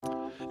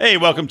Hey,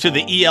 welcome to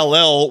the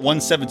ELL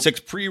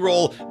 176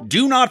 pre-roll.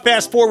 Do not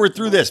fast forward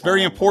through this.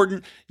 Very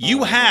important.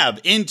 You have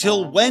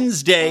until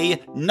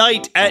Wednesday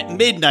night at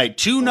midnight,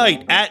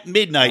 tonight at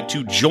midnight,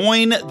 to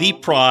join the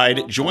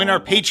Pride, join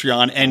our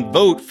Patreon, and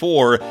vote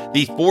for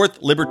the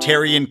fourth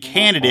Libertarian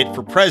candidate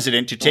for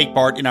president to take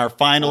part in our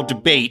final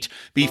debate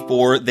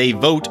before they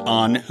vote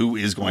on who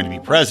is going to be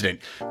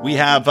president. We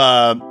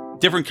have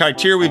different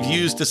criteria we've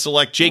used to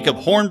select Jacob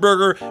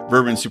Hornberger,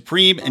 Vermin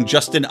Supreme, and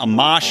Justin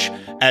Amash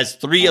as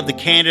three of the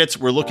candidates.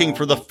 We're looking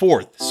for the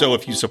fourth. So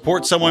if you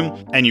support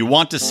someone and you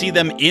want to see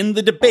them in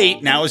the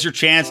debate, now is your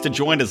chance to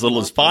join as little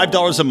as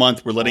 $5 a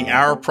month. We're letting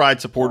our Pride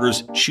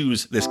supporters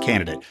choose this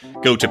candidate.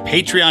 Go to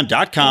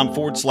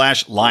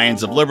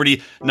patreon.com/Lions of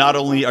Liberty. Not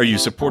only are you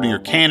supporting your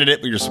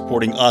candidate, but you're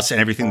supporting us and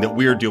everything that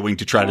we're doing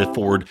to try to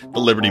forward the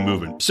liberty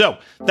movement. So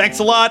thanks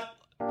a lot.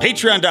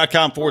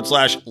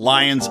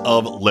 Patreon.com/Lions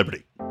of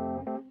Liberty.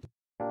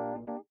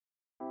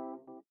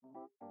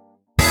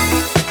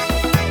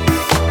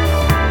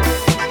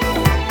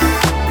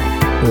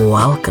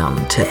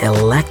 Welcome to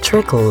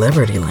Electric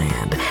Liberty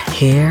Land,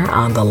 here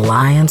on the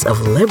Lions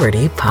of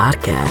Liberty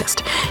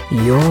podcast,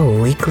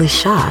 your weekly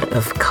shot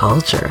of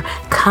culture,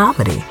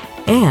 comedy,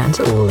 and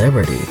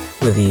liberty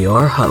with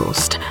your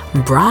host,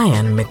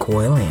 Brian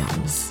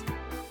McWilliams.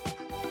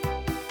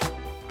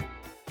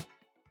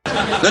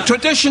 The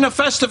tradition of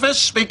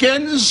Festivus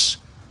begins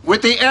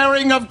with the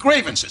airing of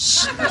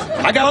grievances.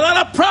 I got a lot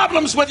of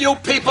problems with you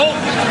people.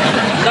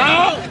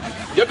 Now,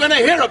 you're going to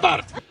hear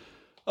about it.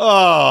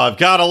 Oh, I've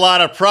got a lot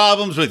of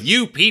problems with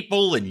you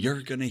people, and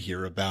you're going to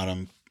hear about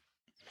them.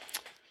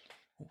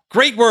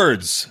 Great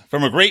words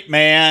from a great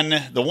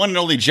man, the one and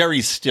only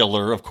Jerry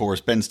Stiller, of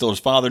course, Ben Stiller's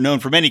father, known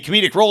for many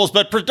comedic roles,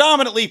 but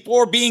predominantly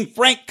for being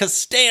Frank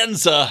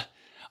Costanza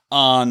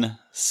on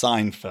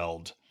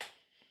Seinfeld.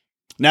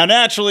 Now,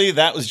 naturally,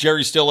 that was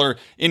Jerry Stiller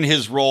in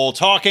his role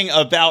talking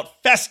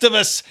about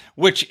Festivus,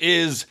 which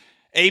is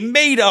a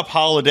made-up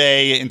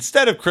holiday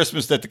instead of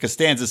Christmas that the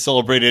Costanzas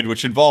celebrated,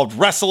 which involved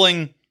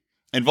wrestling,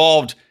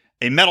 involved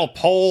a metal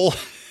pole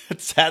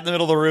that sat in the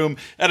middle of the room,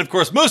 and of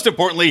course, most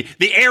importantly,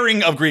 the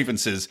airing of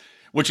grievances,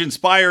 which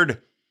inspired,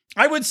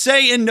 I would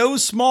say in no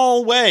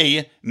small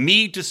way,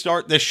 me to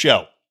start this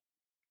show.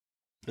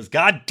 Because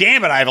god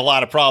damn it, I have a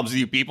lot of problems with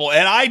you people,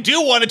 and I do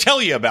want to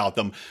tell you about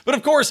them. But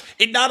of course,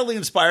 it not only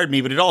inspired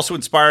me, but it also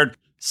inspired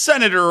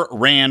Senator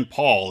Rand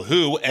Paul,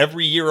 who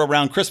every year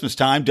around Christmas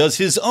time does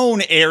his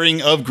own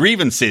airing of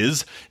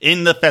grievances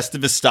in the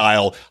Festivus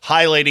style,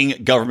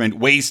 highlighting government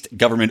waste,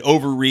 government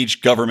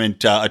overreach,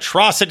 government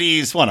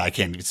atrocities. Well, I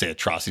can't even say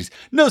atrocities.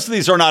 Most of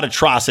these are not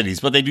atrocities,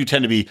 but they do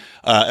tend to be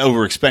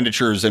over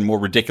expenditures and more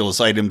ridiculous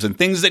items and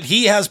things that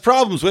he has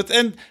problems with.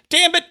 And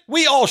damn it,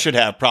 we all should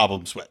have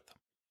problems with.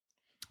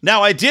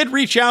 Now, I did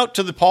reach out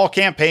to the Paul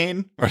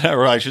campaign,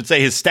 or I should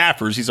say his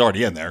staffers. He's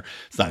already in there.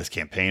 It's not his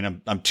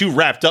campaign. I'm too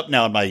wrapped up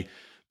now in my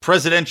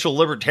presidential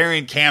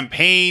libertarian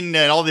campaign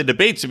and all the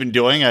debates I've been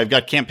doing. I've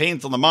got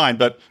campaigns on the mind,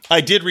 but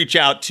I did reach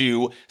out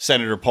to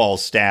Senator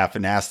Paul's staff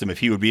and asked him if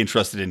he would be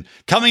interested in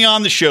coming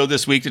on the show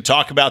this week to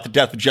talk about the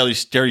death of Jerry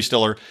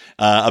Stiller,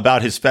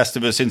 about his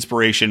Festivus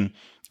inspiration,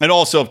 and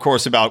also, of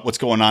course, about what's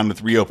going on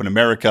with Reopen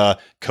America,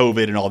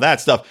 COVID, and all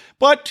that stuff.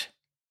 But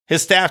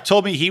his staff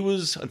told me he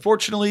was,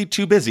 unfortunately,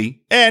 too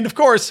busy. And, of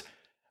course,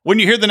 when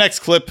you hear the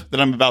next clip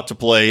that I'm about to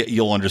play,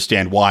 you'll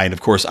understand why. And,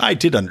 of course, I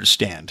did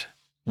understand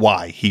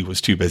why he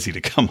was too busy to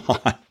come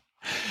on.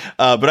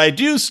 But I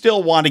do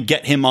still want to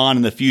get him on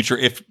in the future,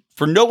 if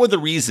for no other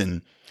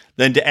reason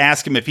than to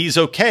ask him if he's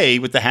okay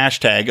with the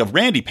hashtag of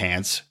Randy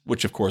Pants,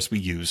 which, of course, we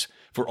use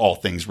for all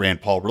things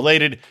Rand Paul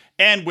related,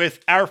 and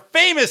with our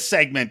famous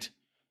segment,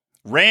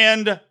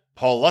 Rand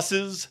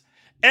Pauluses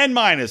and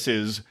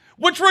Minuses,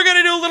 which we're going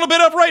to do a little bit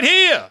of right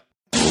here.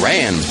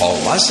 Rand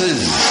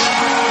Pauluses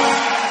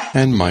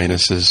and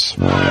Minuses.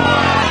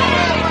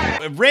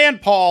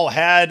 Rand Paul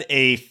had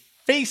a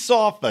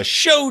face-off, a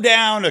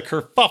showdown, a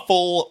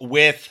kerfuffle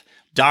with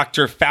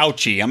Dr.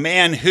 Fauci, a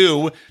man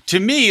who,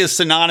 to me, is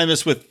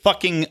synonymous with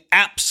fucking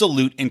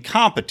absolute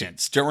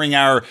incompetence. During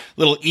our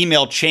little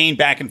email chain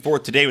back and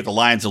forth today with the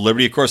Lions of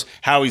Liberty, of course,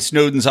 Howie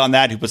Snowden's on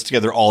that, who puts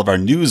together all of our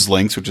news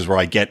links, which is where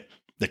I get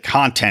the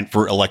content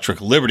for Electric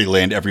Liberty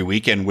Land every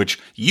weekend, which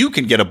you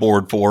can get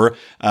aboard for.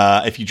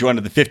 If you join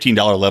at the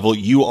 $15 level,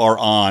 you are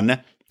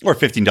on, or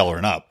 $15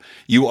 and up,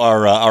 you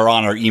are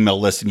on our email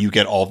list, and you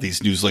get all of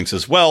these news links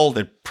as well.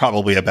 They're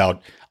probably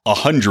about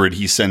 100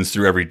 he sends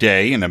through every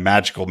day in a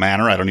magical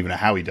manner. I don't even know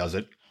how he does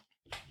it.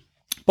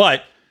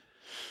 But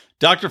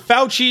Dr.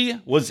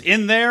 Fauci was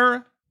in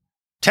there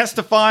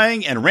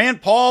testifying, and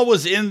Rand Paul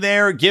was in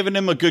there giving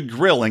him a good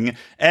grilling.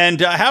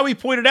 And Howie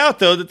pointed out,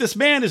 though, that this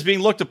man is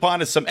being looked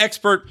upon as some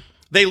expert.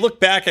 They look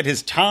back at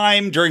his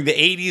time during the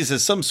 80s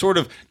as some sort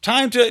of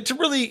time to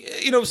really,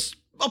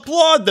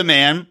 applaud the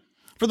man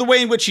for the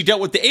way in which he dealt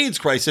with the AIDS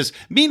crisis.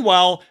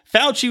 Meanwhile,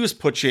 Fauci was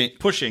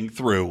pushing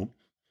through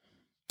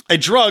a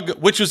drug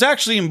which was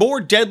actually more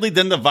deadly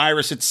than the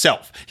virus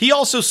itself. He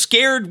also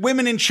scared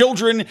women and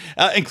children,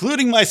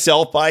 including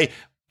myself, by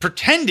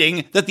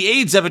pretending that the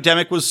AIDS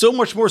epidemic was so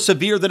much more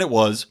severe than it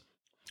was,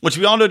 which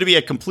we all know to be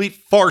a complete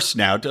farce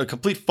now, a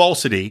complete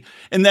falsity,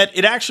 in that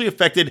it actually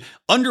affected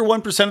under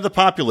 1% of the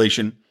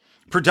population,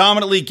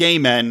 predominantly gay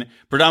men,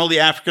 predominantly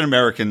African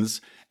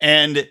Americans,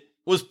 and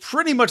was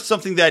pretty much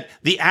something that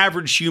the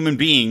average human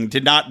being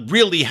did not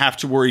really have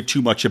to worry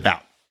too much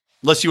about.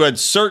 Unless you had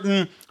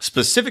certain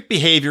specific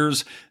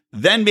behaviors,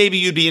 then maybe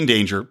you'd be in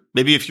danger.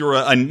 Maybe if you're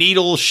a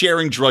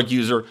needle-sharing drug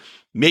user,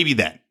 maybe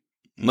then.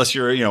 Unless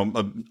you're,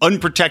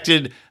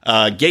 unprotected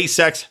gay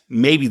sex,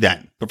 maybe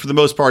then. But for the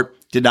most part,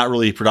 did not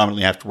really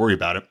predominantly have to worry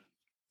about it.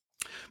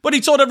 But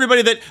he told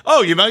everybody that,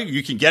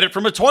 you can get it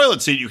from a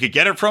toilet seat. You could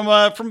get it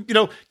from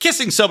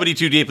kissing somebody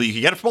too deeply. You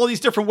can get it from all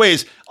these different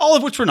ways, all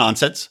of which were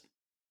nonsense.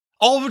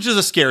 All of which is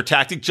a scare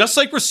tactic, just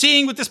like we're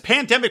seeing with this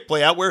pandemic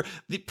play out, where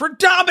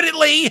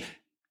predominantly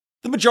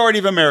the majority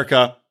of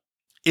America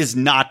is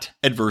not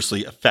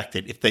adversely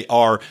affected. If they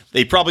are,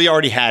 they probably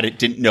already had it,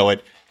 didn't know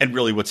it. And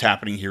really what's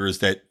happening here is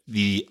that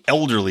the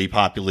elderly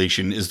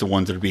population is the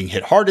ones that are being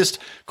hit hardest.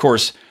 Of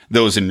course,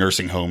 those in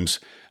nursing homes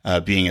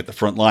being at the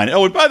front line.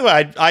 Oh, and by the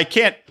way, I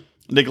can't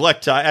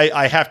neglect,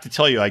 I have to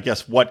tell you, I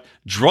guess, what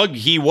drug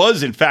he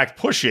was in fact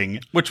pushing,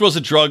 which was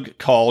a drug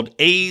called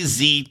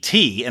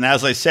AZT. And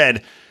as I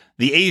said,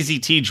 the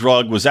AZT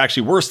drug was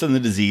actually worse than the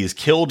disease,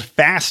 killed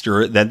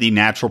faster than the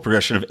natural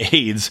progression of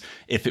AIDS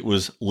if it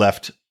was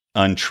left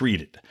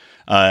untreated.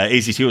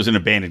 AZT was an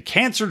abandoned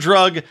cancer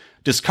drug,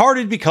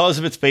 discarded because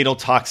of its fatal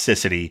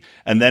toxicity,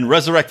 and then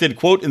resurrected,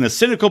 quote, in the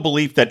cynical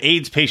belief that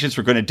AIDS patients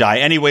were going to die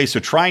anyway, so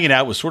trying it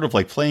out was sort of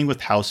like playing with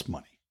house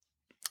money.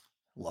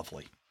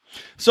 Lovely.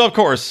 So, of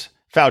course,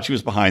 Fauci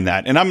was behind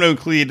that. And I'm going to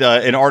include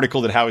an article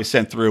that Howie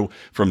sent through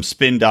from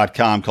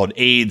spin.com called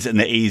AIDS and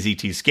the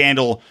AZT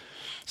Scandal.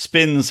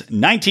 Spin's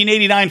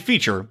 1989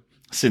 feature,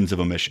 Sins of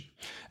Omission.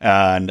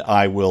 And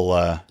I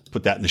will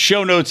put that in the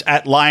show notes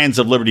at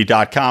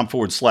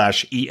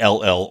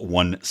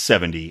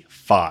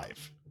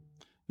lionsofliberty.com/ELL175.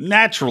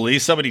 Naturally,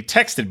 somebody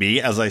texted me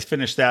as I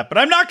finished that, but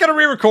I'm not going to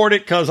re-record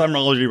it because I'm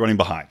already running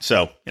behind.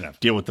 So,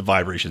 deal with the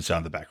vibration sound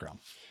in the background.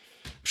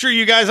 I'm sure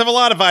you guys have a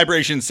lot of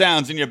vibration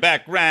sounds in your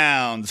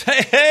backgrounds.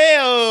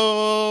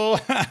 Hey-hey-oh!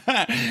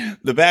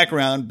 The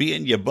background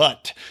being your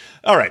butt.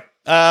 All right.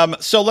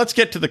 So let's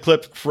get to the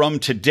clip from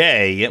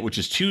today, which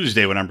is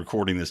Tuesday when I'm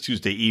recording this,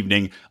 Tuesday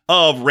evening,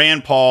 of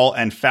Rand Paul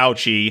and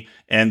Fauci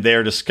and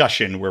their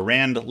discussion where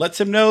Rand lets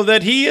him know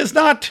that he is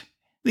not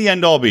the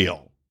end-all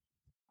be-all.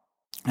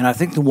 And I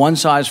think the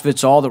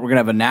one-size-fits-all that we're going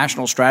to have a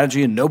national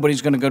strategy and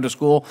nobody's going to go to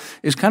school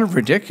is kind of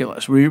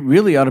ridiculous. We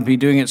really ought to be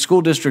doing it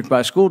school district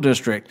by school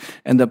district,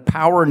 and the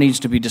power needs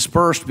to be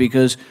dispersed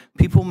because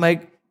people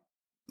make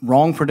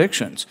wrong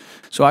predictions.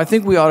 So I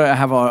think we ought to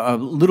have a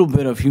little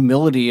bit of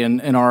humility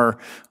in our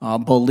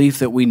belief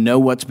that we know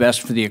what's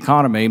best for the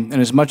economy. And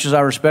as much as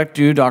I respect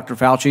you, Dr.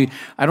 Fauci,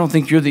 I don't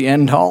think you're the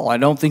end all. I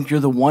don't think you're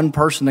the one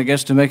person that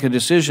gets to make a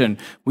decision.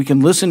 We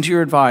can listen to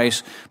your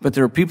advice, but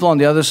there are people on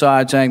the other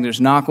side saying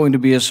there's not going to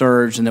be a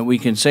surge and that we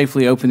can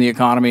safely open the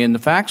economy. And the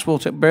facts will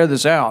bear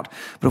this out.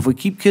 But if we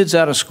keep kids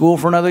out of school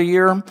for another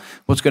year,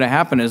 what's going to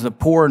happen is the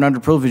poor and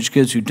underprivileged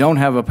kids who don't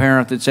have a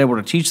parent that's able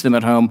to teach them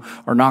at home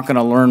are not going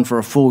to learn for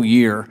a full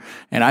year.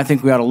 And I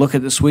think we ought to look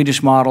at the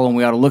Swedish model and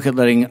we ought to look at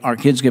letting our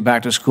kids get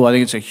back to school. I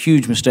think it's a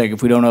huge mistake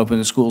if we don't open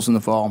the schools in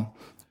the fall.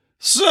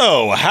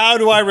 So, how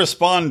do I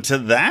respond to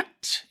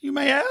that, you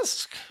may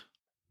ask?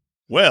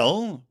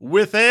 Well,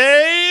 with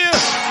a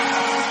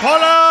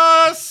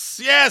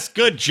plus. Yes,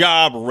 good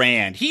job,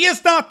 Rand. He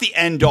is not the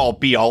end-all,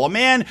 be-all. A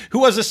man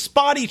who has a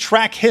spotty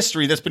track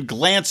history that's been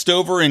glanced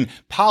over and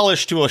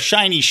polished to a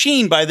shiny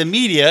sheen by the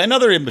media and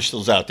other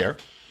imbeciles out there.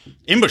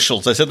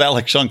 Imbeciles, I said that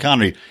like Sean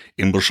Connery.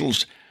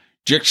 Imbeciles.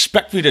 Do you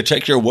expect me to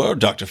take your word,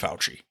 Dr.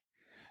 Fauci?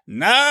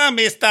 No,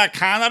 Mr.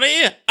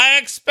 Connery. I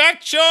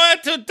expect you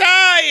to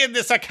die in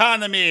this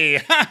economy.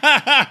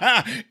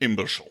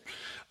 Imbecile.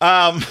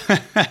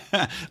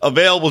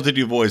 Available to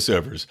do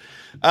voiceovers.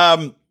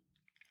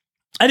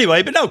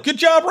 Anyway, but no, good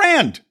job,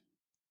 Rand.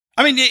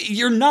 I mean,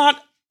 you're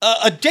not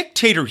a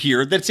dictator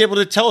here that's able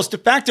to tell us de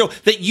facto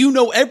that you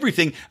know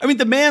everything. I mean,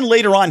 the man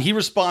later on, he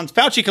responds,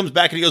 Fauci comes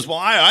back and he goes, well,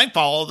 I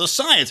follow the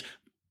science.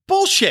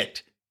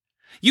 Bullshit.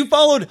 You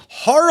followed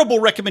horrible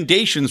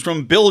recommendations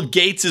from Bill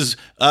Gates'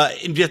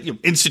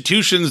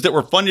 institutions that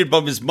were funded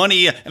by his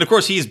money. And of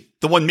course, he's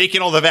the one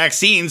making all the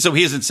vaccines, so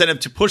he has incentive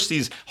to push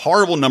these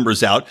horrible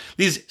numbers out.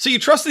 So you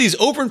trusted these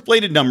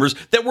overinflated numbers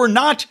that were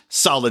not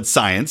solid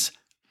science.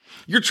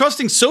 You're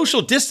trusting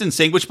social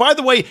distancing, which, by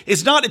the way,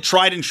 is not a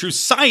tried and true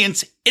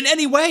science in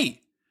any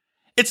way.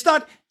 It's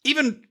not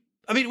even,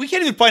 we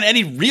can't even find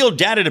any real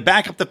data to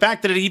back up the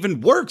fact that it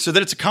even works or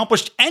that it's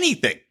accomplished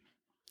anything.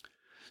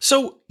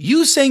 So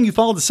you saying you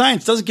follow the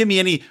science doesn't give me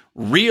any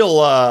real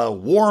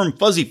warm,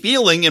 fuzzy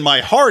feeling in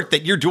my heart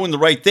that you're doing the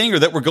right thing or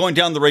that we're going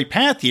down the right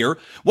path here,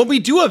 when we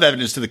do have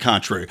evidence to the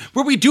contrary,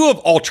 where we do have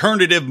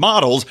alternative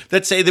models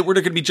that say that we're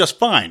going to be just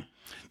fine,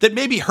 that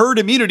maybe herd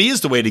immunity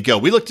is the way to go.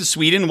 We look to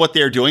Sweden and what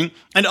they're doing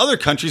and other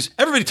countries.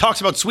 Everybody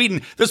talks about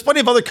Sweden. There's plenty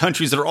of other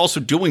countries that are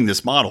also doing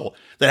this model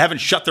that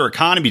haven't shut their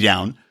economy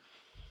down.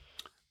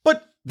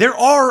 But there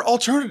are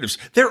alternatives.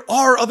 There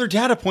are other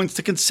data points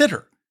to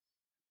consider.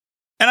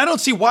 And I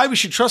don't see why we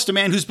should trust a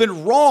man who's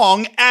been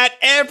wrong at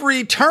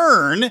every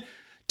turn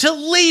to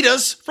lead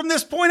us from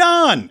this point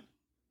on.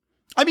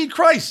 I mean,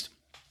 Christ.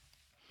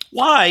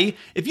 Why,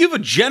 if you have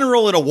a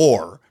general in a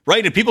war,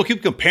 right, and people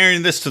keep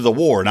comparing this to the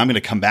war, and I'm going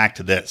to come back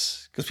to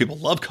this, because people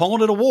love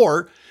calling it a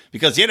war,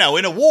 because, in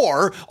a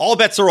war, all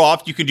bets are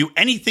off, you can do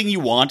anything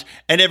you want,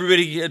 and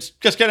everybody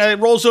just kind of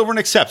rolls over and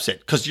accepts it,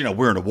 because,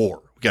 we're in a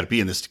war. We got to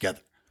be in this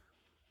together.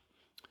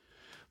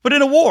 But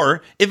in a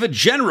war, if a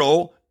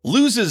general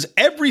loses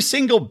every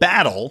single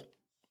battle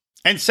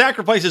and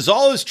sacrifices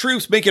all his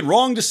troops making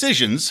wrong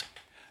decisions,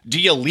 do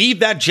you leave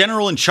that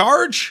general in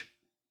charge?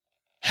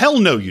 Hell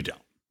no, you don't.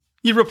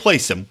 You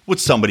replace him with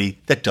somebody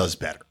that does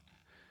better.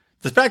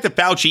 The fact that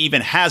Fauci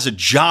even has a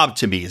job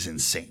to me is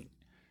insane.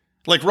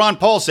 Like Ron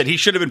Paul said, he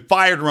should have been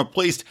fired and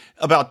replaced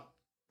about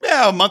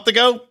a month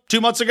ago,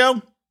 2 months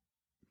ago.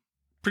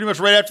 Pretty much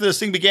right after this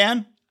thing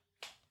began.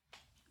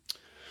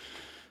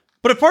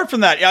 But apart from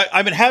that,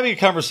 I've been having a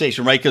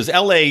conversation, right? Because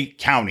LA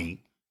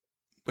County,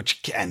 which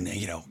again,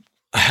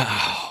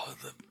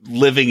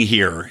 living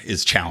here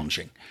is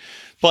challenging.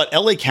 But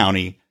LA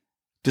County,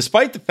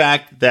 despite the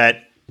fact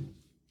that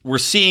we're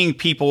seeing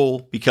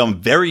people become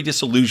very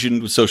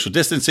disillusioned with social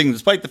distancing,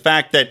 despite the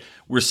fact that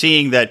we're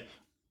seeing that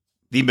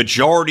the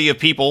majority of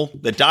people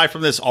that die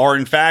from this are,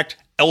 in fact,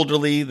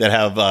 elderly, that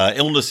have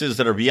illnesses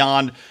that are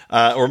beyond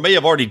or may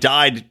have already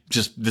died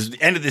just the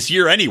end of this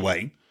year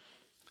anyway.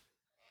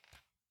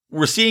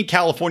 We're seeing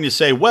California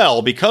say,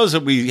 well, because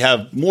we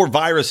have more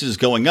viruses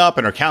going up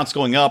and our counts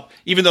going up,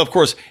 even though, of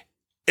course,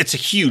 it's a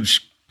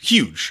huge,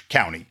 huge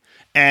county.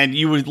 And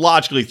you would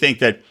logically think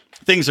that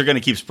things are going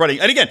to keep spreading.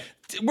 And again,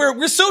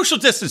 we're social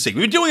distancing.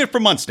 We've been doing it for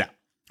months now,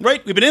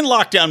 right? We've been in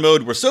lockdown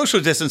mode. We're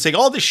social distancing,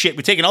 all this shit.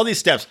 We've taken all these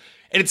steps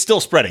and it's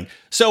still spreading.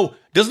 So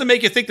doesn't it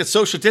make you think that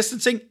social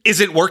distancing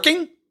isn't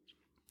working?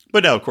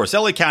 But no, of course,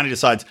 LA County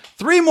decides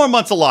 3 more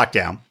months of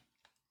lockdown.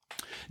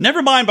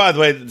 Never mind, by the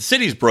way, that the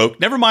city's broke.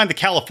 Never mind that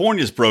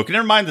California's broke.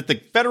 Never mind that the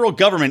federal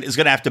government is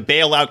going to have to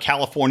bail out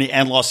California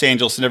and Los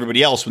Angeles and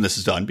everybody else when this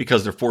is done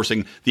because they're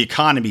forcing the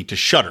economy to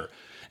shutter.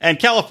 And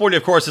California,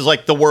 of course, is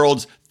like the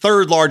world's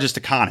 3rd largest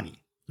economy.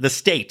 The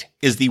state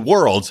is the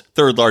world's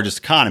 3rd largest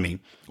economy,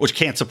 which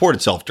can't support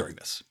itself during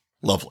this.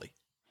 Lovely.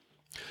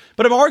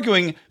 But I'm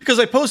arguing because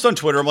I post on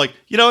Twitter. I'm like,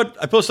 you know what?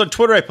 I post on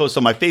Twitter. I post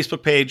on my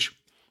Facebook page.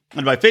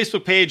 On my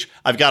Facebook page,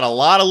 I've got a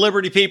lot of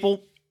Liberty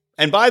people.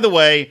 And by the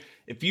way,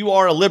 if you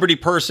are a Liberty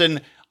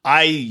person,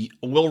 I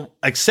will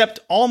accept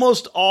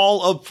almost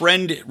all of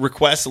friend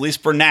requests, at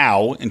least for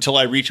now, until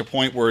I reach a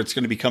point where it's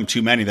going to become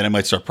too many. Then I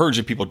might start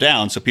purging people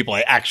down. So people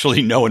I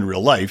actually know in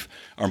real life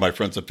are my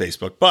friends on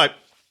Facebook. But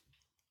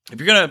if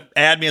you're going to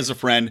add me as a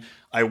friend,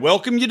 I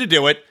welcome you to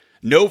do it.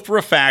 Know for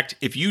a fact,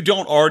 if you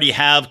don't already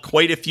have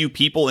quite a few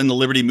people in the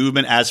Liberty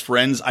movement as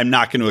friends, I'm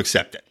not going to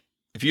accept it.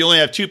 If you only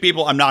have 2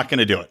 people, I'm not going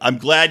to do it. I'm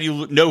glad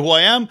you know who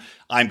I am.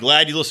 I'm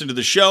glad you listened to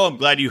the show. I'm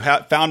glad you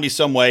found me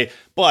some way.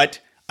 But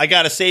I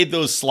got to save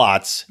those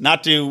slots,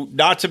 not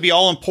to be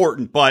all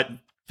important, but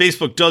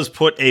Facebook does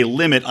put a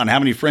limit on how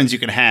many friends you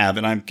can have,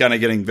 and I'm kind of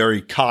getting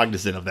very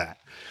cognizant of that.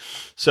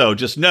 So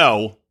just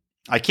know,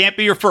 I can't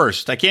be your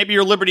first. I can't be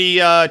your Liberty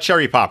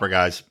cherry popper,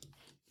 guys.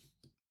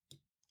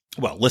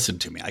 Well, listen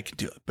to me. I can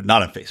do it, but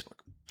not on Facebook.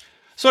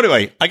 So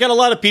anyway, I got a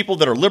lot of people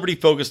that are Liberty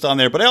focused on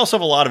there, but I also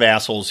have a lot of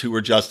assholes who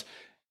are just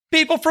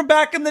people from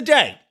back in the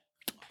day.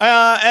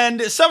 And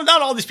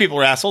not all these people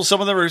are assholes.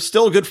 Some of them are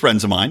still good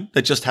friends of mine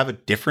that just have a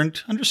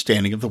different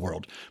understanding of the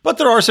world. But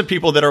there are some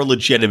people that are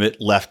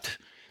legitimate left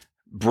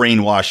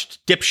brainwashed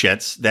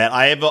dipshits that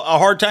I have a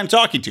hard time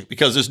talking to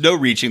because there's no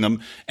reaching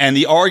them. And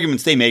the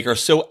arguments they make are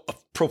so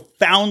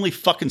profoundly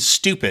fucking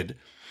stupid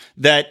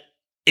that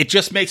it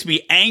just makes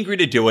me angry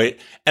to do it.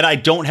 And I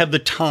don't have the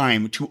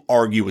time to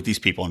argue with these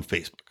people on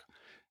Facebook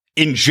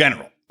in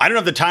general. I don't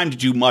have the time to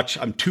do much.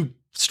 I'm too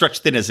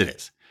stretched thin as it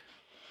is.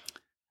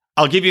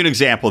 I'll give you an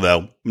example, though.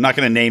 I'm not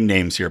going to name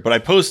names here, but I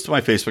post to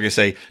my Facebook. I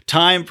say,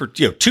 time for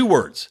 2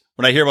 words.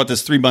 When I hear about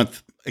this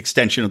 3-month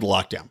extension of the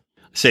lockdown,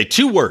 I say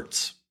 2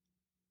 words: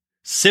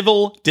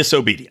 civil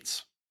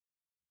disobedience.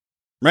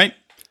 Right?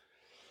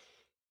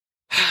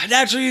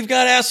 Naturally, you've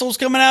got assholes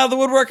coming out of the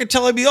woodwork and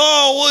telling me,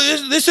 oh,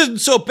 well, this isn't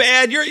so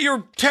bad.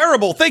 You're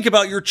terrible. Think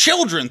about your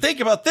children. Think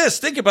about this.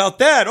 Think about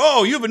that.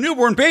 Oh, you have a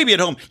newborn baby at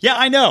home. Yeah,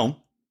 I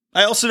know.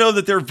 I also know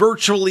that they're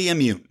virtually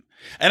immune.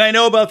 And I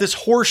know about this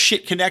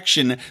horseshit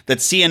connection that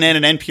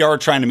CNN and NPR are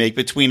trying to make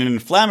between an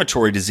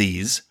inflammatory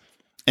disease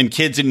and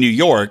kids in New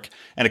York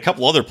and a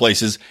couple other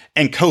places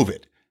and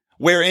COVID,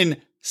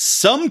 wherein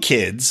some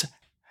kids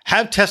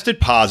have tested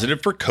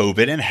positive for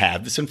COVID and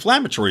have this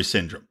inflammatory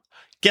syndrome.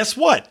 Guess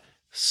what?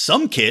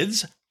 Some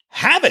kids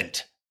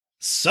haven't.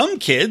 Some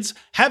kids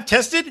have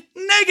tested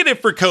negative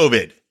for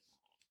COVID.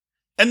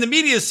 And the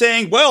media is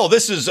saying, well,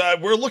 this is,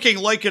 we're looking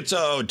like it's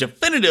a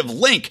definitive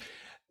link.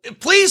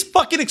 Please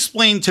fucking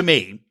explain to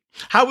me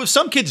how if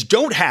some kids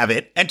don't have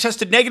it and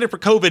tested negative for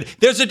COVID,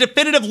 there's a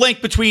definitive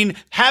link between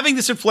having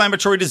this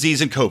inflammatory disease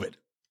and COVID.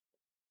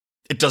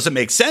 It doesn't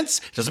make sense.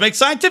 It doesn't make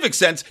scientific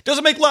sense. It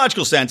doesn't make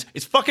logical sense.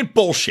 It's fucking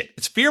bullshit.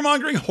 It's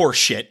fear-mongering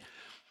horseshit.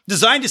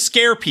 designed to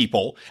scare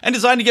people and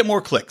designed to get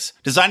more clicks,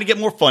 designed to get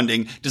more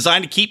funding,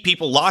 designed to keep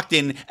people locked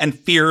in and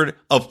feared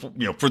of,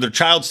 for their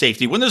child's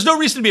safety when there's no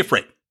reason to be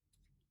afraid.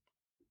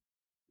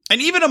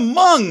 And even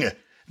among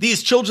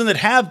these children that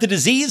have the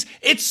disease,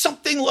 it's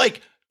something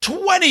like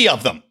 20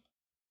 of them.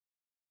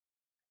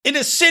 In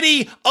a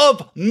city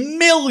of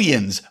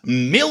millions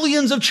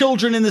of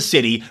children in the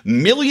city,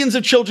 millions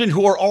of children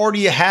who are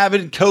already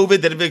having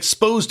COVID, that have been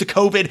exposed to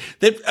COVID.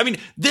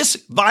 This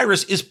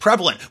virus is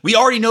prevalent. We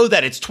already know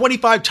that. It's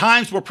 25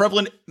 times more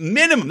prevalent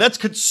minimum. That's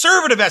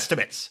conservative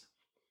estimates.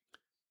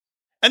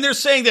 And they're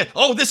saying that,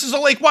 oh, this is a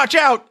lake, watch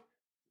out.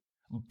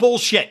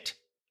 Bullshit.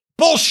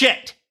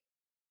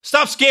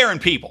 Stop scaring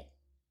people.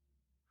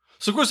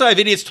 So, of course, I have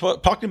idiots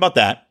talking about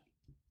that.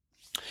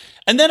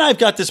 And then I've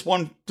got this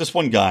one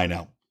guy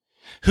now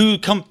who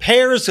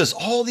compares us,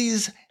 all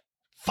these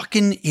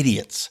fucking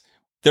idiots.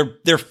 Their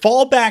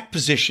fallback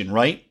position,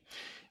 right?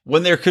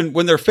 When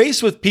they're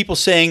faced with people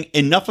saying,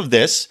 enough of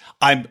this,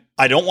 I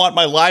don't want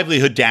my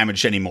livelihood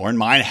damaged anymore, and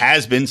mine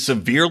has been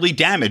severely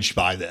damaged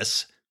by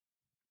this.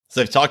 As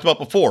I've talked about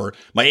before,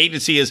 my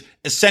agency is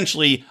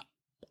essentially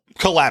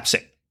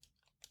collapsing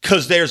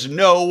because there's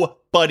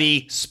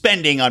nobody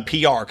spending on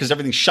PR because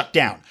everything's shut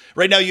down.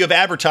 Right now you have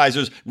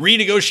advertisers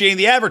renegotiating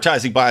the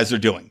advertising buys they're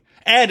doing.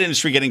 Ad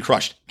industry getting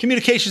crushed.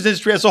 Communications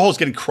industry as a whole is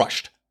getting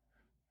crushed.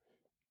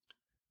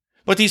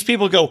 But these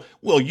people go,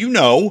 well,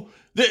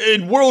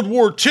 in World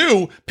War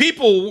II,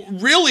 people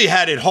really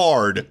had it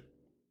hard.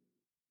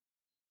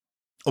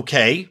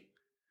 Okay.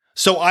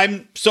 So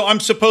I'm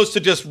supposed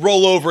to just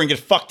roll over and get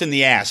fucked in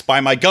the ass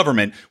by my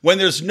government when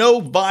there's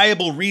no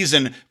viable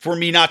reason for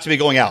me not to be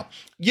going out.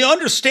 You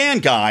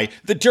understand, guy,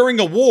 that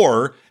during a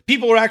war,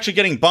 people are actually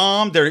getting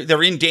bombed.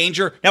 They're in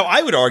danger. Now,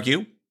 I would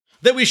argue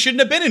that we shouldn't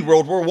have been in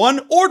World War I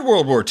or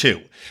World War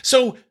II.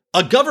 So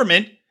a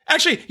government,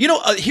 actually,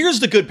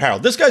 here's the good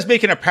parallel. This guy's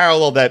making a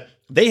parallel that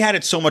they had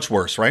it so much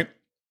worse, right?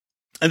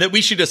 And that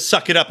we should just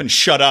suck it up and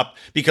shut up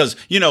because,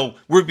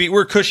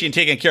 we're cushy and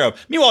taken care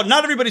of. Meanwhile,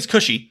 not everybody's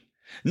cushy.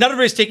 Not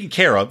everybody's taken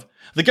care of.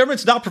 The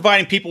government's not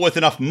providing people with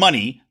enough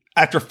money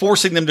after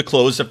forcing them to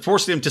close, after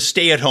forcing them to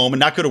stay at home and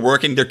not go to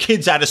work and their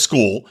kids out of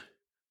school.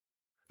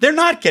 They're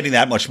not getting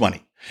that much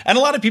money. And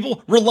a lot of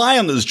people rely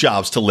on those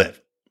jobs to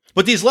live.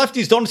 But these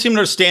lefties don't seem to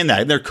understand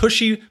that in their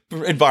cushy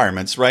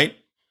environments, right?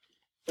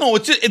 No,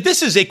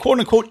 this is a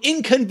quote-unquote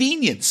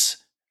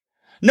inconvenience.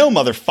 No,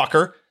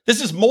 motherfucker.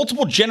 This is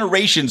multiple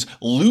generations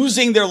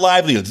losing their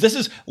livelihoods. This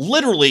is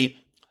literally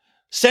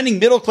sending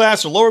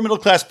middle-class or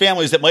lower-middle-class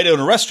families that might own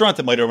a restaurant,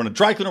 that might own a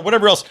dry cleaner,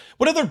 whatever else,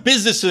 whatever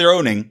business they're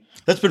owning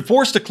that's been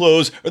forced to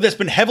close or that's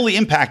been heavily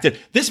impacted.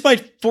 This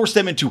might force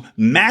them into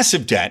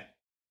massive debt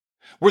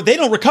where they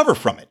don't recover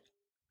from it.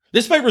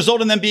 This might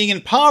result in them being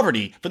in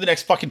poverty for the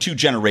next fucking 2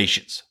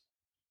 generations.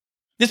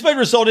 This might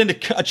result in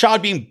a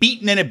child being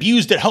beaten and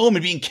abused at home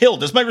and being killed.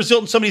 This might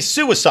result in somebody's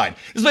suicide.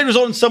 This might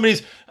result in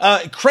somebody's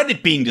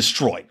credit being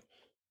destroyed.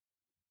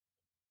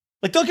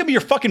 Like, don't give me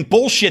your fucking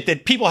bullshit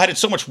that people had it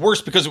so much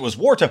worse because it was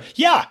wartime.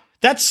 Yeah,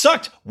 that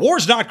sucked.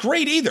 War's not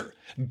great either.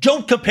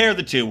 Don't compare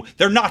the two.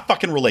 They're not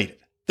fucking related.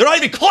 They're not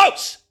even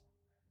close.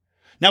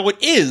 Now,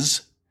 what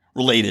is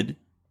related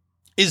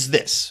is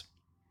this.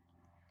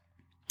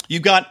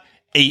 You've got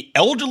an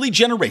elderly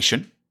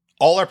generation,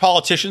 all our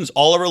politicians,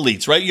 all our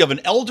elites, right? You have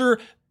an elder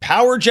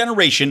power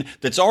generation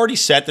that's already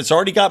set, that's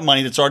already got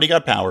money, that's already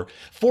got power,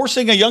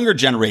 forcing a younger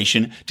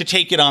generation to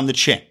take it on the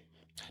chin.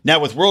 Now,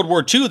 with World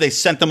War II, they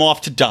sent them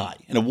off to die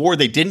in a war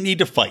they didn't need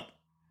to fight.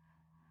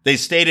 They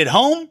stayed at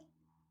home.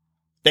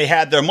 They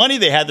had their money.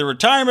 They had their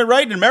retirement,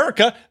 right? In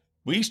America,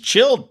 we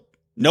chilled.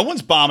 No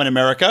one's bombing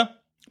America.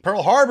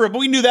 Pearl Harbor, but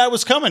we knew that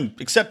was coming,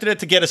 accepted it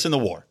to get us in the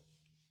war.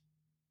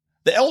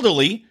 The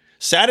elderly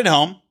sat at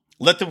home,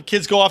 let the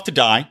kids go off to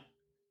die,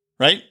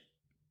 right?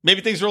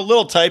 Maybe things were a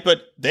little tight,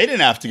 but they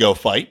didn't have to go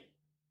fight.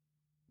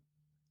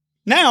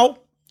 Now,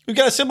 we've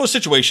got a similar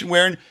situation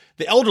where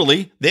the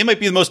elderly, they might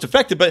be the most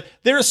affected, but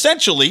they're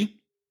essentially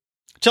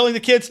telling the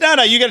kids,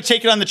 no, you got to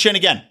take it on the chin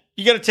again.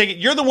 You got to take it.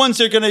 You're the ones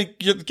that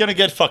you're gonna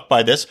get fucked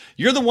by this.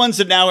 You're the ones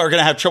that now are going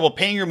to have trouble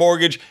paying your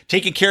mortgage,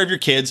 taking care of your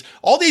kids.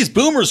 All these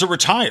boomers are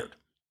retired.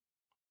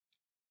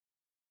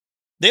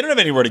 They don't have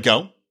anywhere to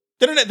go.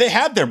 They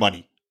have their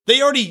money.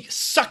 They already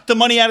sucked the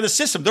money out of the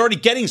system. They're already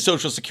getting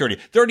Social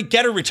Security. They're already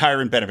getting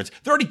retirement benefits.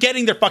 They're already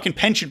getting their fucking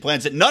pension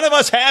plans that none of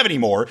us have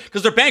anymore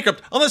because they're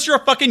bankrupt unless you're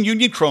a fucking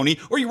union crony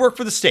or you work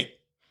for the state.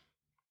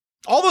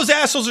 All those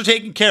assholes are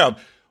taken care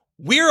of.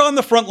 We're on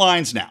the front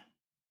lines now.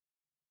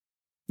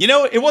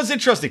 It was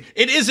interesting.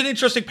 It is an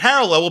interesting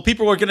parallel. Well,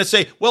 people are going to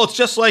say, well, it's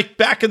just like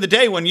back in the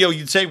day when,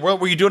 you'd say, what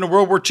were you doing in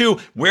World War II?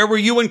 Where were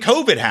you when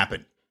COVID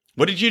happened?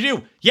 What did you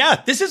do?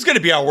 Yeah, this is going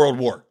to be our world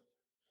war.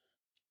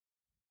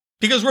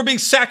 Because we're being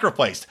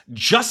sacrificed,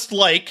 just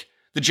like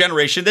the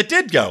generation that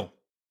did go.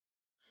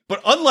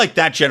 But unlike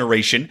that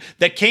generation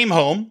that came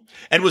home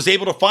and was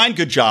able to find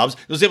good jobs,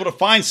 was able to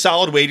find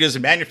solid wages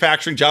and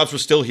manufacturing jobs were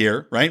still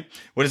here, right?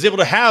 Was able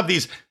to have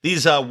these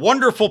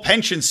wonderful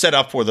pensions set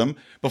up for them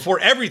before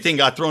everything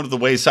got thrown to the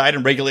wayside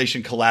and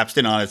regulation collapsed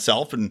in on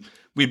itself and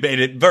We made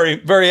it very,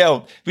 very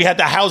out. We had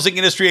the housing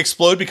industry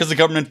explode because the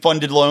government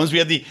funded loans. We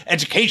had the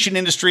education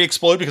industry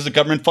explode because the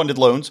government funded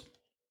loans.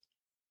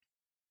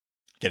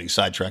 Getting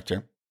sidetracked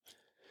here.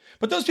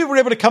 But those people were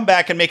able to come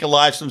back and make a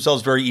lives for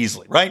themselves very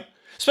easily, right?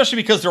 Especially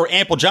because there were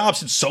ample jobs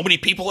since so many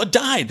people had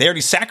died. They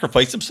already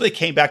sacrificed them, so they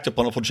came back to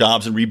plentiful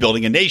jobs and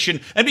rebuilding a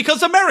nation. And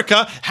because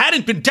America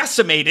hadn't been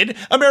decimated,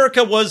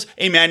 America was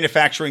a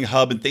manufacturing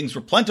hub and things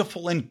were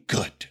plentiful and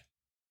good.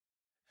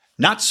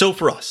 Not so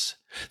for us.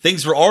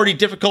 Things were already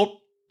difficult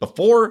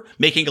before.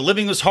 Making a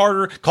living was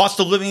harder. Cost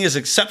of living is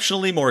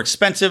exceptionally more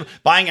expensive.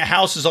 Buying a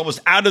house is almost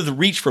out of the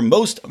reach for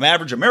most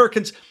average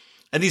Americans.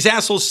 And these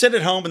assholes sit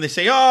at home and they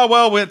say, oh,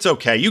 well, it's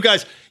okay. You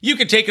guys, you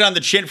can take it on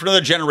the chin for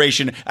another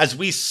generation as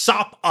we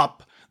sop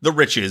up the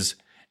riches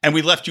and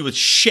we left you with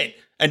shit.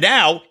 And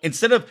now,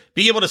 instead of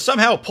being able to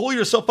somehow pull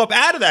yourself up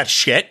out of that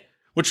shit,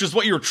 which is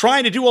what you were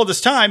trying to do all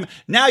this time,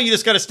 now you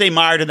just got to stay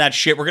mired in that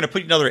shit. We're going to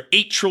put another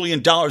 $8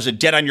 trillion of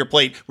debt on your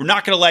plate. We're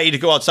not going to allow you to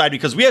go outside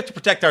because we have to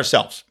protect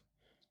ourselves.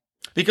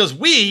 Because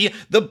we,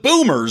 the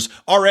boomers,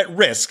 are at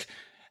risk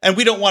and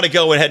we don't want to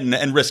go ahead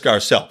and risk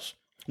ourselves.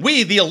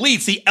 We, the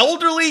elites, the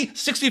elderly,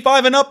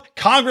 65 and up,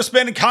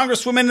 congressmen and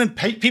congresswomen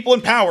and people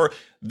in power,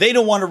 they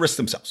don't want to risk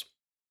themselves.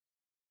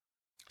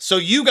 So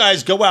you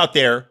guys go out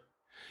there,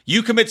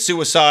 you commit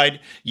suicide,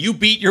 you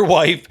beat your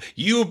wife,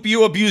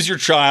 you abuse your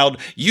child,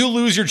 you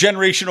lose your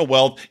generational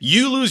wealth,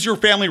 you lose your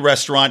family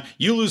restaurant,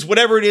 you lose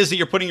whatever it is that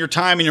you're putting your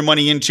time and your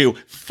money into.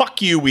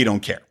 Fuck you, we don't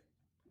care.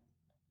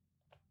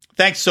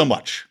 Thanks so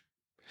much.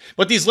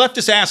 But these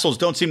leftist assholes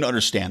don't seem to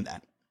understand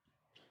that.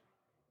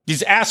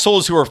 These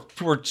assholes who are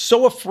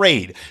so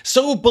afraid,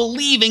 so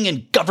believing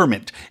in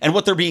government and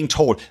what they're being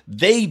told,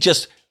 they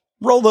just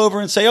roll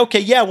over and say, okay,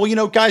 yeah, well, you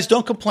know, guys,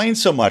 don't complain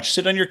so much.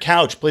 Sit on your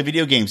couch, play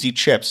video games, eat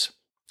chips.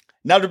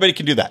 Not everybody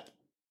can do that.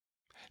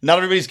 Not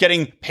everybody's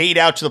getting paid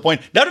out to the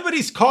point. Not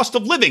everybody's cost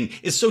of living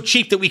is so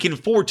cheap that we can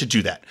afford to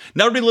do that.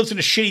 Not everybody lives in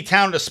a shitty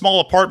town in a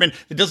small apartment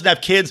that doesn't have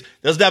kids,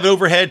 doesn't have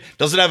overhead,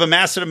 doesn't have a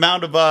massive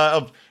amount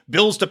of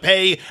bills to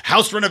pay,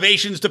 house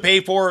renovations to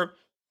pay for.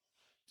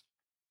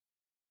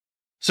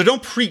 So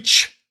don't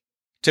preach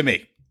to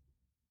me.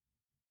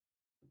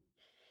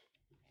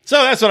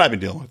 So that's what I've been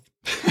dealing with.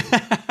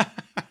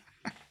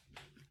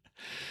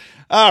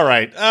 All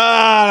right.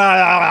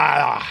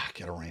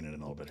 Gotta rein it in a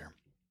little bit here.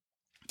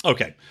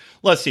 Okay.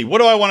 Let's see. What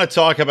do I want to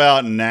talk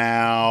about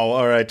now?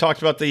 All right.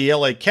 Talked about the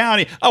LA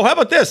County. Oh, how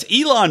about this?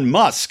 Elon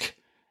Musk.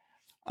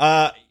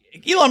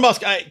 Elon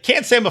Musk, I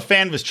can't say I'm a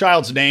fan of his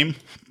child's name.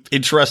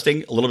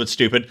 Interesting. A little bit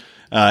stupid.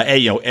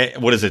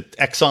 What is it?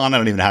 Exxon? I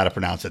don't even know how to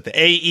pronounce it. The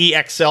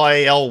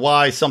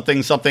AEXLALY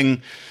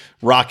something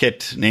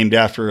rocket named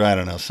after, I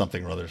don't know,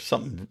 something or other,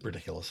 something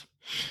ridiculous.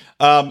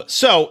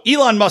 So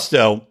Elon Musk,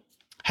 though,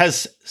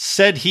 has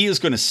said he is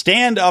going to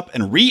stand up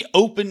and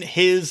reopen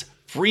his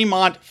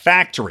Fremont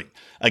factory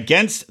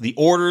against the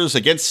orders,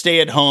 against stay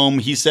at home.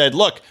 He said,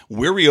 look,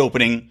 we're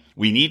reopening.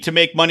 We need to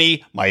make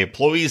money. My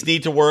employees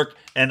need to work.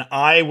 And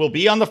I will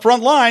be on the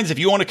front lines. If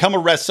you want to come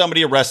arrest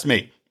somebody, arrest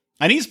me.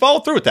 And he's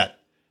followed through with that.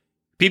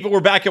 People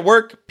were back at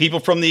work. People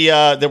from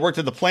that worked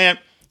at the plant,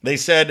 they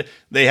said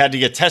they had to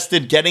get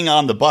tested getting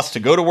on the bus to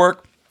go to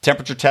work,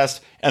 temperature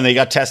test, and they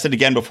got tested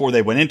again before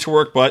they went into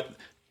work, but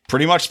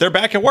pretty much they're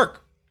back at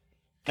work.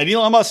 And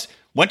Elon Musk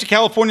went to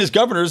California's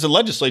governors and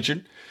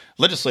legislature,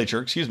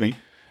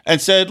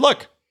 and said,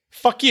 look,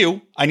 fuck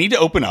you. I need to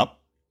open up,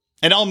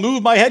 and I'll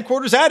move my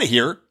headquarters out of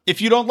here if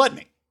you don't let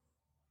me.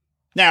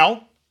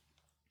 Now,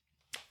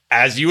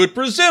 as you would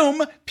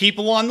presume,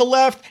 people on the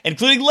left,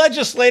 including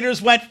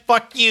legislators, went,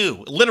 fuck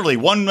you. Literally,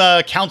 one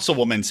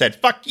councilwoman said,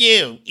 fuck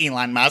you,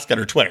 Elon Musk, on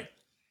her Twitter.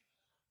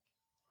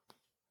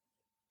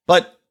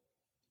 But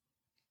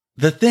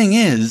the thing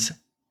is,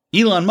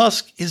 Elon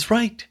Musk is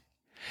right.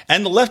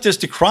 And the left is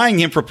decrying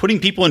him for putting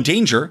people in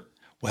danger.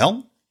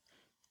 Well,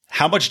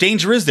 how much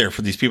danger is there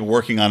for these people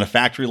working on a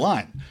factory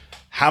line?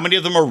 How many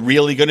of them are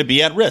really going to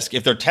be at risk?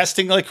 If they're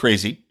testing like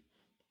crazy,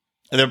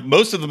 and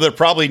most of them are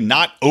probably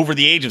not over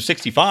the age of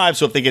 65.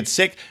 So if they get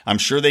sick, I'm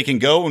sure they can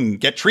go and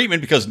get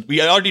treatment because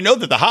we already know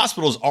that the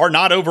hospitals are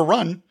not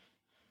overrun.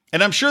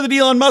 And I'm sure that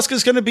Elon Musk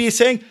is going to be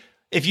saying,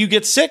 if you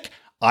get sick,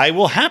 I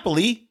will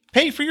happily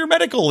pay for your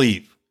medical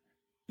leave,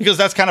 because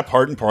that's kind of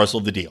part and parcel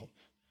of the deal.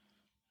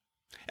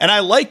 And I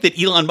like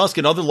that Elon Musk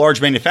and other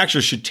large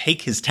manufacturers should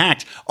take his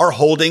tact, are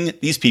holding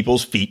these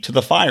people's feet to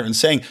the fire and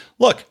saying,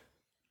 look,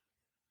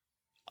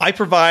 I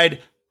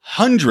provide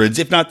hundreds,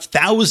 if not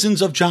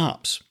thousands of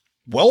jobs,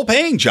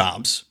 well-paying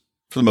jobs,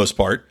 for the most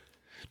part,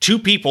 to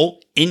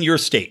people in your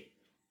state.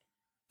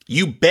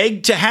 You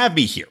begged to have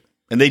me here,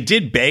 and they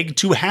did beg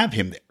to have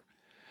him there.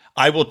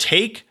 I will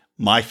take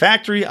my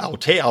factory, I'll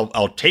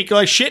take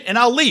my shit, and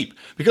I'll leave.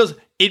 Because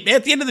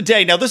at the end of the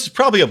day, now this is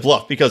probably a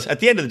bluff, because at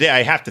the end of the day,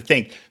 I have to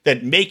think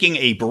that making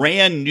a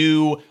brand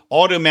new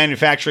auto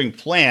manufacturing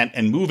plant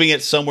and moving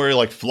it somewhere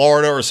like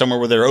Florida or somewhere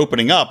where they're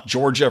opening up,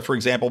 Georgia, for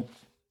example,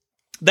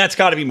 that's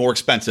got to be more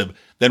expensive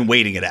than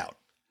waiting it out.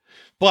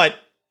 But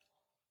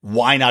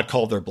why not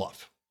call their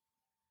bluff?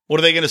 What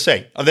are they going to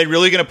say? Are they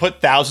really going to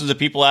put thousands of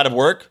people out of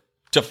work?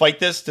 to fight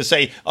this, to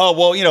say, oh,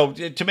 well,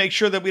 to make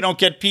sure that we don't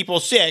get people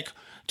sick,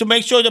 to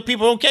make sure that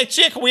people don't get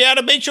sick, we had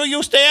to make sure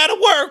you stay out of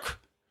work.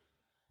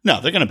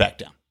 No, they're going to back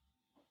down.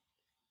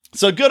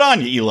 So good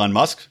on you, Elon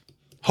Musk.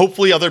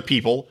 Hopefully other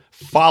people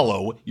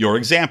follow your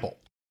example.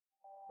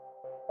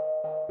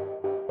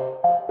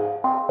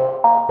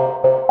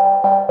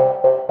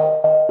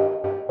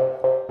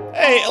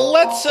 Hey,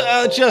 let's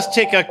just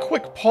take a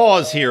quick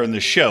pause here in the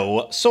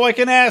show so I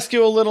can ask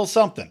you a little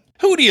something.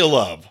 Who do you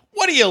love?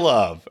 What do you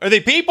love? Are they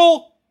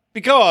people?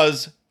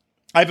 Because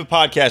I have a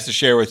podcast to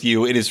share with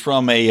you. It is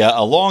from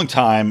a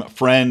longtime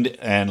friend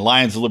and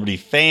Lions of Liberty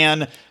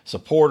fan,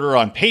 supporter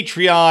on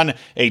Patreon,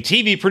 a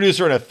TV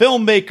producer and a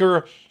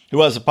filmmaker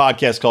who has a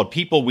podcast called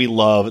People We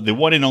Love, the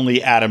one and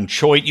only Adam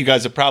Choate. You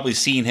guys have probably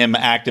seen him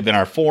active in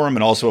our forum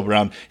and also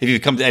around, if you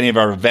come to any of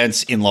our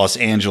events in Los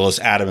Angeles,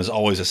 Adam is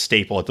always a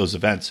staple at those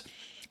events.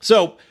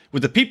 So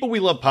with the People We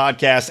Love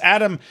podcast,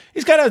 Adam,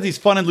 he's got to have these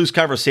fun and loose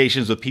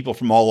conversations with people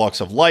from all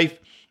walks of life.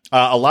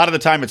 A lot of the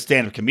time it's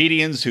stand-up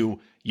comedians who,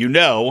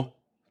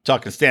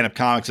 talking stand-up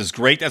comics is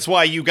great. That's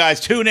why you guys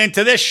tune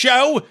into this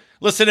show.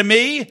 Listen to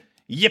me,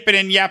 yipping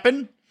and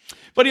yapping.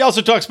 But he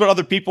also talks about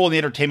other people in the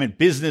entertainment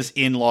business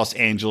in Los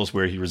Angeles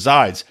where he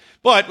resides.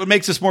 But what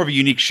makes this more of a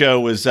unique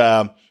show is,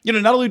 not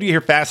only do you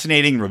hear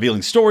fascinating and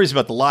revealing stories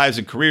about the lives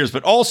and careers,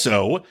 but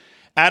also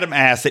Adam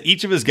asks that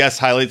each of his guests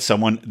highlight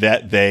someone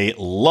that they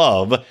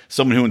love,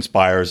 someone who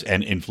inspires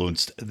and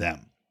influenced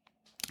them.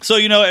 So,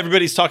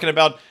 everybody's talking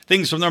about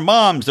things from their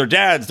moms, their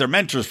dads, their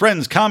mentors,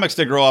 friends, comics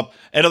they grow up,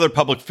 and other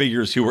public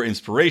figures who were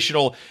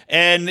inspirational.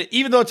 And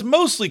even though it's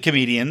mostly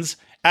comedians,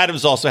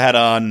 Adam's also had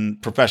on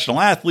professional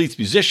athletes,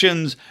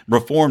 musicians,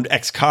 reformed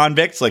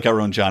ex-convicts like our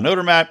own John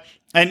Odermatt,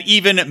 and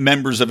even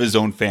members of his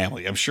own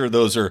family. I'm sure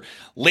those are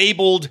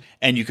labeled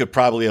and you could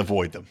probably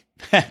avoid them.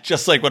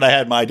 Just like when I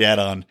had my dad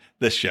on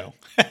this show.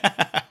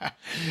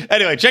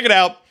 Anyway, check it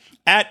out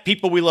at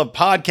People We Love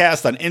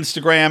Podcast on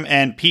Instagram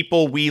and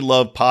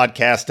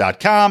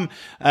peoplewelovepodcast.com.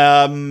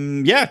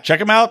 Check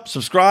them out.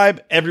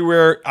 Subscribe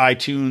everywhere,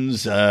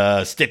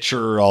 iTunes,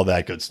 Stitcher, all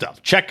that good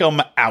stuff. Check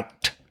them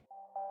out.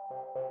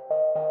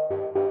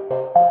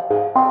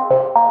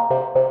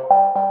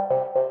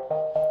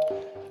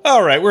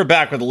 All right, we're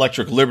back with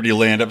Electric Liberty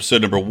Land,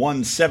 episode number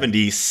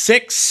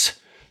 176.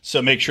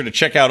 So make sure to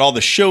check out all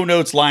the show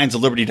notes,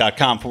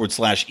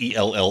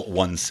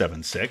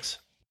 lionsofliberty.com/ELL176.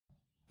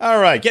 All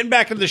right, getting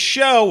back into the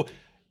show.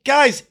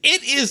 Guys,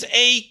 it is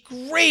a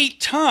great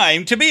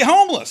time to be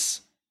homeless.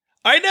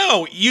 I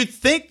know, you'd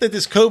think that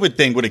this COVID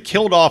thing would have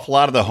killed off a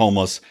lot of the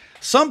homeless.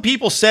 Some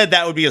people said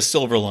that would be a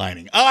silver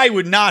lining. I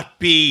would not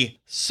be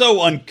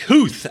so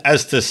uncouth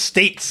as to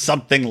state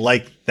something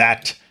like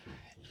that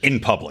in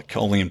public,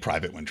 only in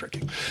private when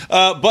drinking.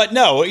 But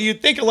no,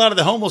 you'd think a lot of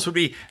the homeless would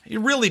be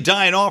really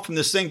dying off from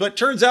this thing, but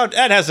turns out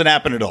that hasn't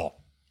happened at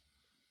all.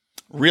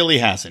 Really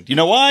hasn't. You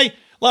know why?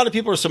 A lot of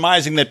people are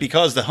surmising that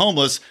because the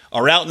homeless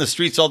are out in the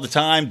streets all the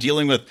time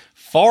dealing with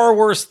far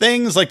worse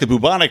things like the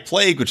bubonic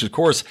plague, which of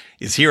course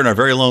is here in our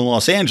very own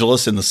Los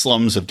Angeles in the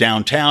slums of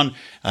downtown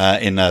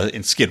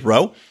in Skid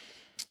Row.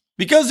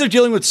 Because they're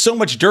dealing with so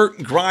much dirt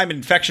and grime and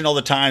infection all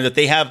the time that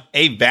they have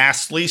a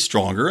vastly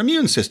stronger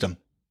immune system.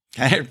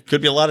 There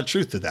could be a lot of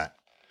truth to that.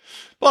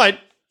 But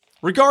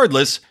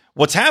regardless,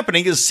 what's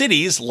happening is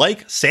cities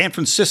like San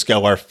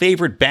Francisco, our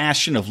favorite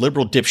bastion of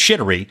liberal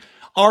dipshittery,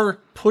 are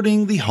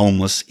putting the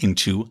homeless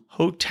into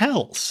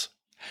hotels.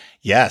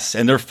 Yes,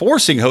 and they're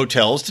forcing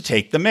hotels to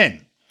take them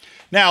in.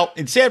 Now,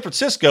 in San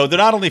Francisco, they're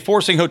not only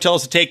forcing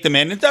hotels to take them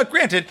in, and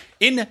granted,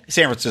 in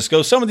San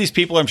Francisco, some of these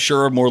people I'm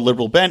sure are more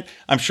liberal bent.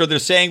 I'm sure they're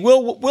saying,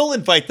 we'll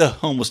invite the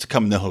homeless to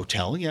come in the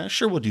hotel. Yeah,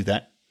 sure, we'll do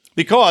that.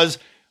 Because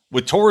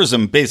with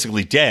tourism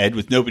basically dead,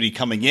 with nobody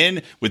coming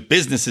in, with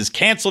businesses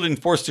canceled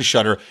and forced to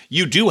shutter,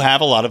 you do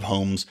have a lot of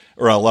homes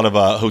or a lot of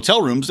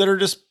hotel rooms that are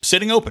just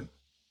sitting open.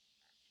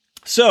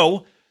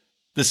 So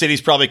the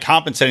city's probably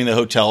compensating the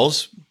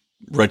hotels,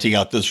 renting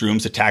out those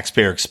rooms at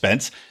taxpayer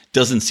expense.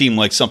 Doesn't seem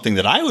like something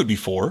that I would be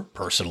for,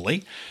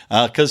 personally,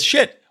 because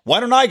why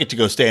don't I get to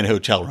go stay in a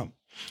hotel room?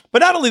 But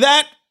not only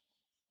that,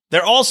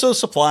 they're also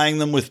supplying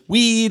them with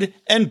weed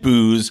and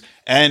booze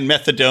and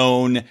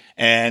methadone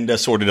and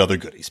assorted other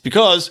goodies.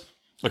 Because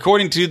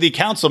according to the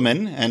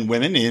councilmen and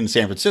women in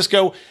San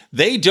Francisco,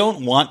 they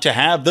don't want to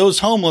have those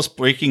homeless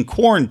breaking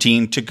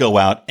quarantine to go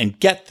out and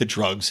get the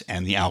drugs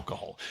and the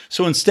alcohol.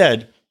 So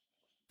instead,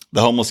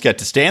 the homeless get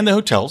to stay in the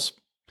hotels.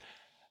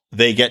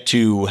 They get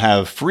to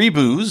have free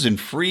booze and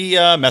free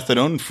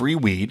methadone, free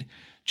weed,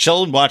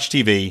 chill and watch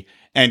TV,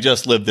 and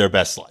just live their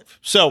best life.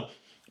 So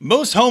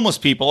most homeless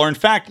people are, in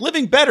fact,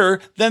 living better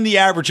than the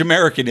average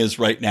American is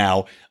right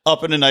now,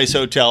 up in a nice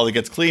hotel that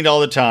gets cleaned all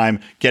the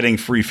time, getting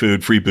free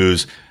food, free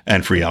booze,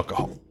 and free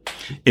alcohol.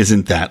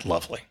 Isn't that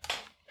lovely?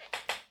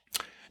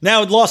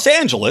 Now, in Los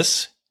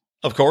Angeles,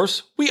 of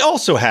course, we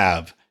also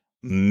have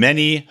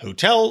many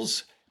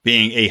hotels,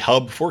 being a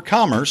hub for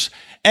commerce,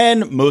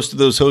 and most of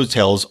those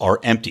hotels are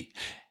empty.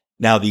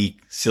 Now, the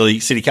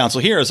city council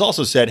here has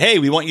also said, hey,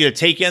 we want you to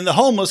take in the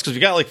homeless because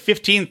we got like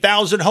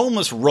 15,000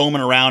 homeless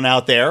roaming around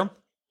out there.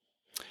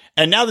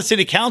 And now the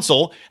city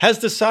council has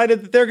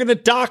decided that they're going to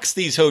dox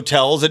these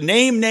hotels and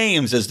name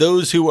names as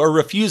those who are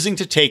refusing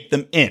to take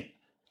them in.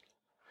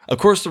 Of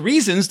course, the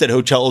reasons that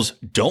hotels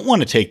don't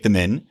want to take them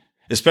in,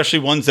 especially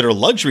ones that are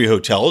luxury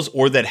hotels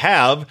or that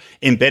have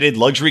embedded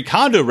luxury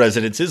condo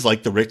residences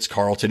like the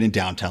Ritz-Carlton in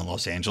downtown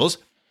Los Angeles,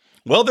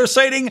 well, they're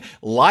citing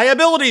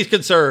liability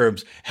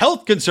concerns,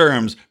 health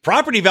concerns,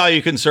 property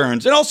value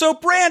concerns, and also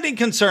branding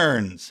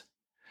concerns.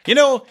 You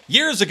know,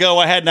 years ago,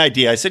 I had an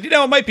idea. I said,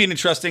 it might be an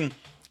interesting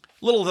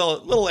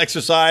little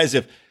exercise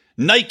if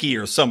Nike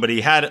or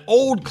somebody had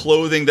old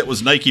clothing that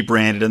was Nike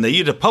branded and they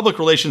used a public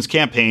relations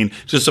campaign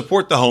to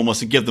support the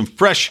homeless and give them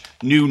fresh,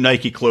 new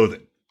Nike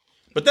clothing.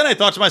 But then I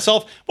thought to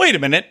myself, wait a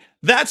minute,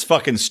 that's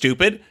fucking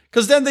stupid,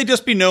 because then they'd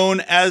just be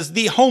known as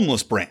the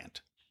homeless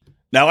brand.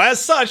 Now,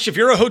 as such, if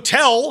you're a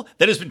hotel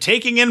that has been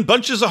taking in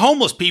bunches of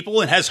homeless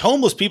people and has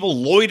homeless people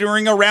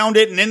loitering around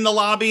it and in the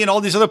lobby and all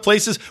these other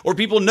places, or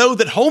people know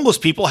that homeless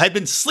people had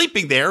been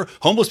sleeping there,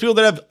 homeless people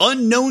that have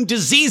unknown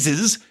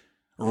diseases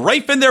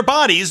rife in their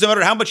bodies, no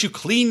matter how much you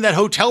clean that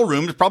hotel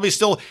room, there's probably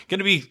still going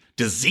to be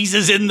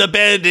diseases in the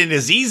bed and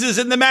diseases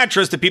in the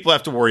mattress that people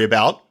have to worry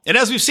about. And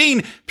as we've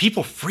seen,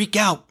 people freak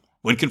out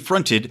when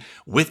confronted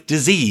with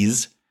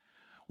disease.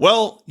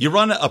 Well, you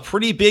run a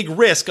pretty big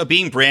risk of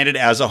being branded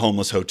as a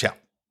homeless hotel.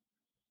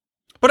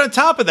 But on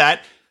top of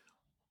that,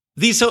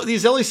 these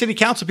LA City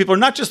Council people are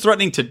not just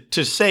threatening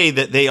to say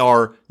that they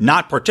are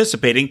not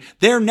participating,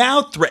 they're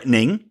now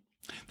threatening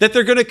that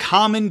they're going to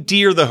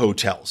commandeer the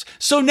hotels.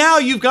 So now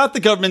you've got the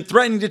government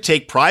threatening to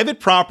take private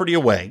property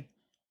away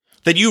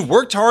that you've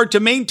worked hard to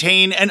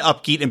maintain and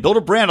upkeep and build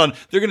a brand on.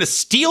 They're going to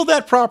steal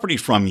that property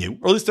from you,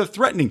 or at least they're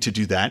threatening to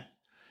do that,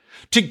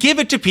 to give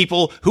it to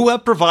people who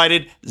have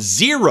provided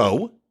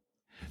zero,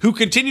 who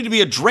continue to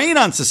be a drain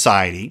on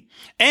society,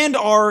 and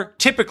are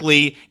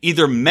typically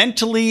either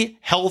mentally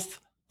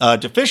health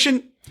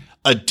deficient,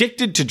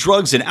 addicted to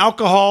drugs and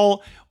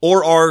alcohol,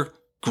 or are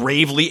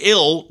gravely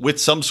ill with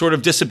some sort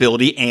of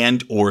disability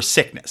and or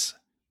sickness.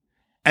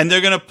 And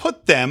they're going to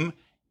put them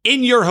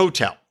in your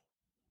hotel.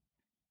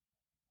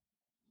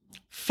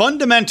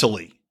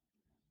 Fundamentally,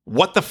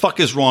 what the fuck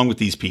is wrong with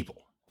these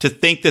people to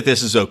think that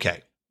this is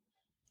okay?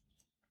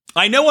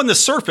 I know on the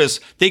surface,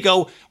 they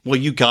go, well,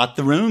 you got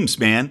the rooms,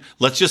 man.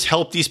 Let's just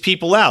help these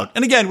people out.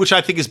 And again, which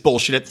I think is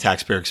bullshit at the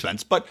taxpayer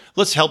expense, but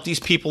let's help these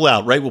people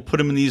out, right? We'll put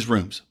them in these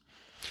rooms.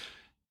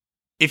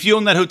 If you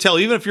own that hotel,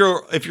 even if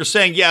you're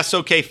saying, yes,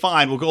 okay,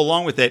 fine, we'll go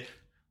along with it,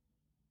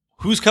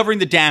 who's covering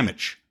the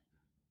damage?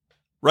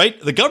 Right?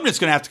 The government's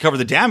going to have to cover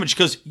the damage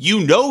because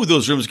you know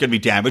those rooms are going to be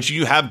damaged.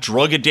 You have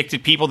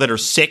drug-addicted people that are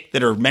sick,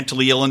 that are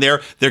mentally ill in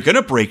there. They're going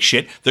to break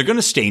shit. They're going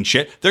to stain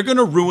shit. They're going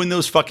to ruin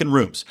those fucking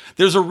rooms.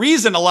 There's a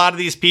reason a lot of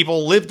these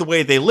people live the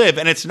way they live,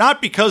 and it's not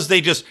because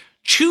they just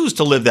choose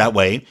to live that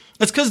way.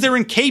 It's because they're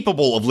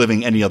incapable of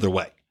living any other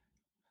way.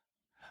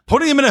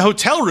 Putting them in a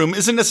hotel room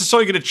isn't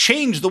necessarily going to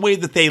change the way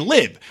that they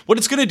live. What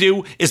it's going to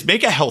do is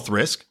make a health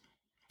risk.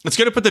 It's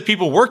going to put the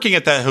people working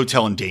at that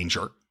hotel in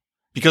danger.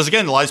 Because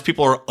again, a lot of these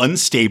people are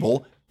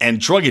unstable and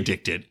drug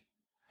addicted.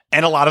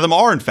 And a lot of them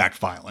are, in fact,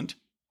 violent.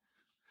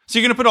 So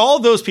you're going to put all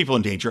of those people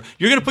in danger.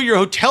 You're going to put your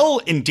hotel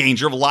in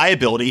danger of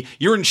liability.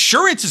 Your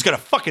insurance is going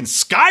to fucking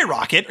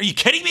skyrocket. Are you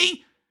kidding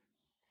me?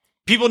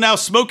 People now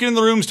smoking in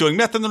the rooms, doing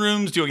meth in the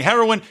rooms, doing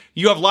heroin.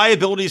 You have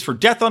liabilities for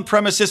death on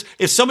premises.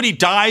 If somebody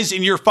dies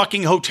in your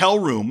fucking hotel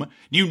room,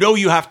 you know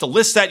you have to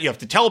list that. You have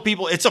to tell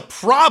people. It's a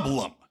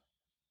problem.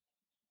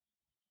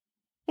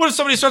 What if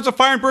somebody starts a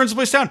fire and burns the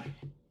place down?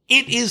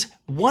 It is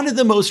one of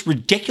the most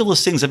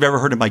ridiculous things I've ever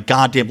heard in my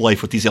goddamn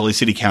life what these LA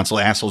City Council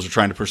assholes are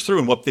trying to push through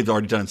and what they've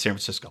already done in San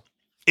Francisco.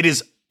 It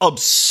is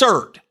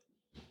absurd.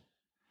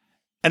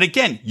 And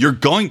again, you're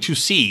going to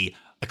see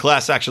a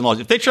class action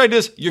lawsuit. If they try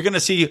this, you're going to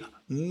see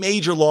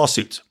major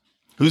lawsuits.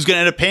 Who's going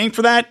to end up paying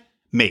for that?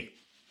 Me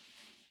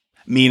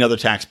and other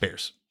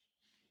taxpayers.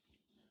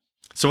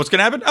 So what's going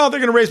to happen? Oh, they're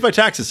going to raise my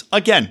taxes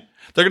again.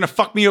 They're going to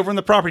fuck me over in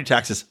the property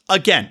taxes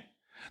again.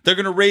 They're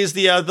going to raise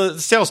the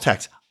sales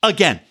tax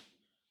again.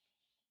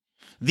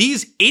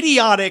 These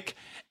idiotic,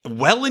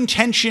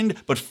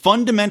 well-intentioned, but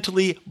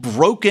fundamentally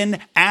broken,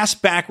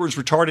 ass-backwards,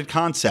 retarded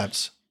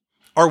concepts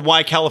are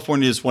why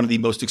California is one of the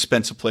most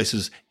expensive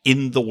places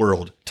in the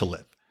world to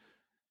live.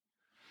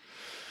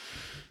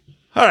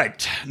 All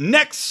right,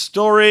 next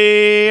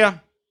story.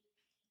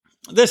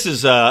 This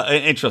is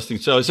interesting.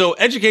 So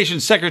Education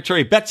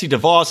Secretary Betsy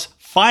DeVos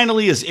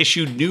finally has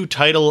issued new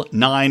Title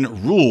IX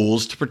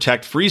rules to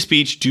protect free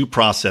speech due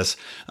process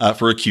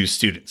for accused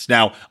students.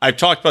 Now, I've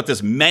talked about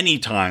this many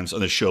times on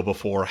the show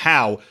before,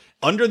 how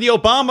under the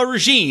Obama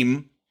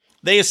regime,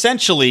 they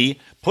essentially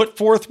put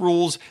forth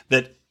rules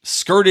that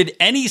skirted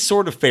any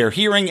sort of fair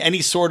hearing, any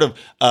sort of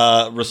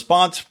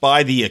response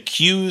by the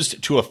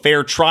accused to a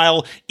fair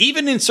trial,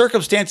 even in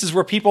circumstances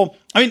where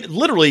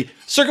literally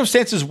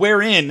circumstances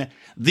wherein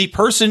the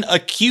person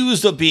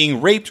accused of being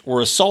raped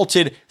or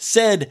assaulted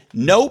said,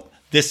 nope,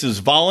 this is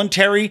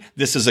voluntary.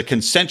 This is a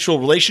consensual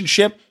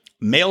relationship.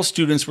 Male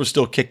students were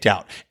still kicked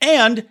out.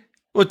 And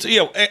what's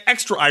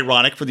extra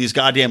ironic for these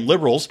goddamn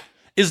liberals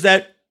is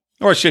that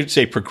or I should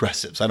say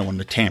progressives. I don't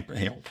want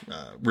to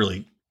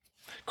really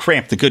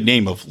cramp the good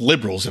name of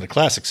liberals in a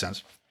classic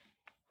sense.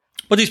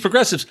 But these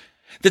progressives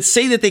that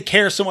say that they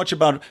care so much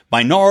about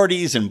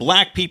minorities and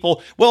black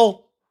people,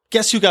 well,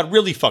 guess who got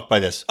really fucked by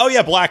this? Oh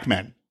yeah, black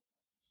men.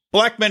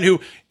 Black men who,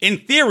 in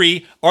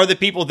theory, are the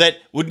people that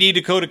would need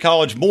to go to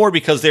college more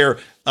because they're,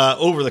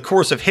 over the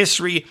course of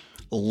history,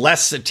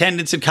 less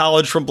attendance in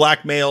college from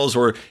black males,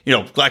 or,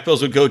 black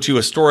males would go to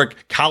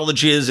historic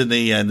colleges in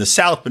the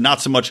South, but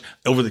not so much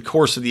over the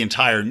course of the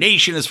entire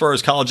nation as far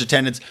as college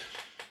attendance.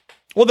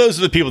 Well, those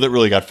are the people that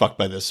really got fucked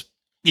by this,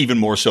 even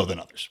more so than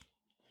others.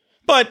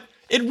 But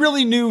it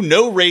really knew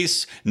no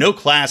race, no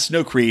class,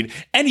 no creed.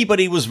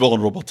 Anybody was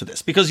vulnerable to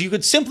this because you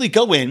could simply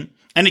go in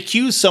and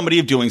accuse somebody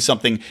of doing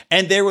something,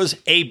 and there was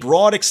a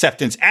broad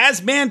acceptance,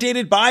 as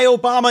mandated by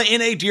Obama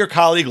in a Dear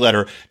Colleague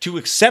letter, to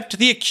accept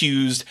the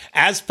accused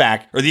as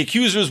fact, or the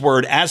accuser's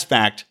word as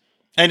fact,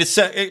 and it's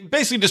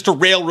basically just to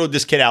railroad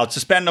this kid out,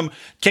 suspend them,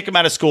 kick them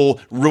out of school,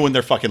 ruin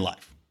their fucking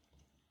life.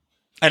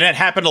 And it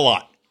happened a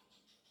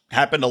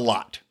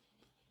lot.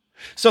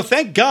 So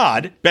thank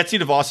God, Betsy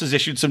DeVos has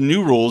issued some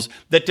new rules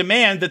that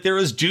demand that there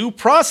is due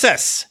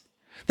process,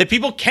 that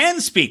people can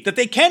speak, that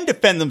they can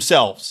defend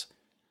themselves.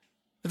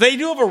 They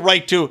do have a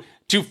right to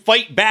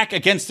fight back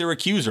against their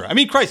accuser. I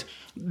mean, Christ,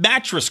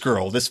 Mattress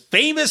Girl, this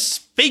famous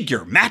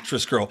figure,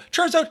 Mattress Girl,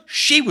 turns out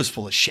she was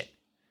full of shit.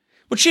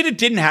 What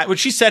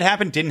she said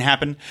happened didn't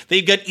happen.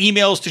 They've got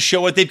emails to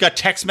show it. They've got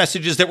text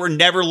messages that were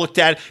never looked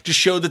at to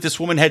show that this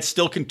woman had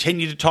still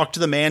continued to talk to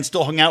the man,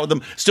 still hung out with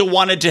him, still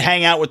wanted to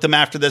hang out with them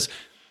after this.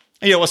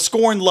 A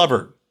scorned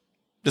lover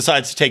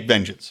decides to take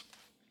vengeance.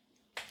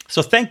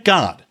 So thank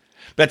God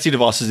Betsy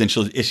DeVos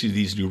has issued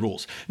these new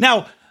rules.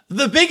 Now,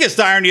 the biggest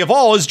irony of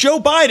all is Joe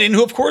Biden,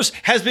 who, of course,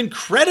 has been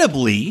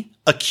credibly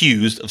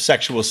accused of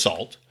sexual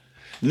assault,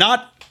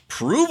 not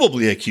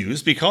provably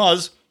accused,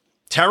 because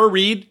Tara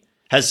Reade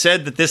has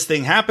said that this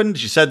thing happened.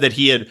 She said that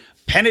he had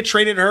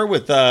penetrated her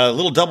with a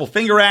little double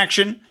finger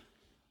action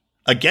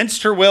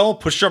against her will,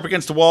 pushed her up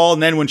against the wall.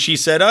 And then when she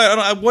said,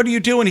 what are you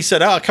doing? He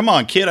said, come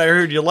on, kid, I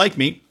heard you like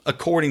me,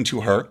 according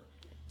to her.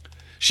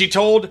 She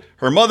told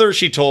her mother,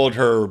 she told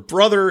her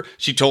brother,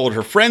 she told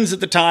her friends at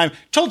the time,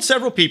 told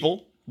several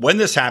people when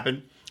this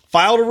happened,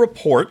 filed a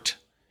report,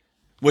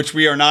 which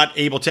we are not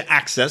able to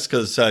access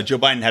because Joe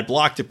Biden had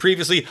blocked it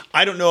previously.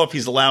 I don't know if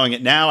he's allowing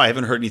it now. I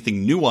haven't heard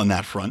anything new on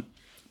that front.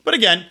 But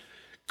again,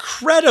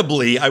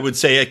 credibly, I would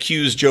say,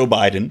 accused Joe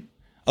Biden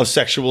of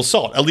sexual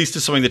assault. At least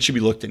it's something that should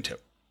be looked into.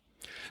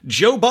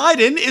 Joe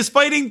Biden is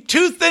fighting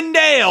tooth and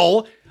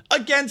nail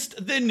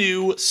against the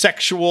new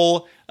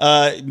sexual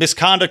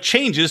misconduct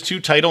changes to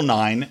Title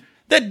IX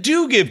that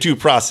do give due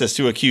process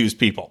to accused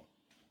people.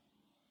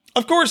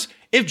 Of course,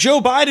 if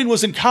Joe Biden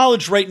was in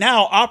college right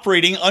now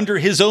operating under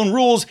his own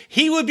rules,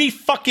 he would be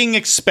fucking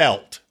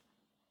expelled.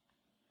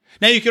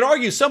 Now, you could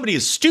argue somebody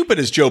as stupid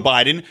as Joe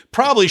Biden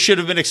probably should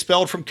have been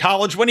expelled from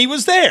college when he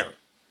was there.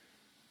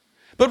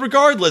 But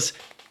regardless,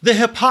 the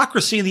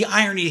hypocrisy and the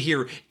irony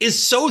here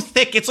is so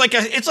thick. It's like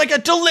a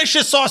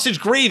delicious sausage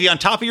gravy on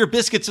top of your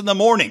biscuits in the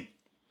morning.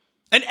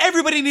 And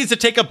everybody needs to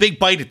take a big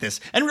bite at this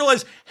and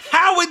realize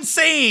how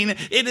insane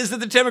it is that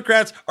the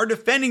Democrats are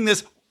defending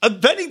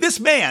this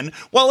man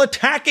while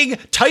attacking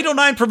Title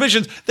IX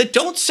provisions that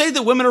don't say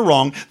that women are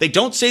wrong. They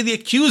don't say the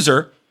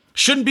accuser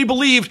shouldn't be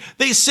believed.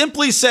 They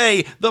simply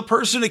say the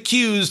person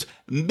accused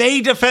may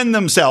defend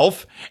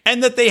themselves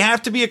and that they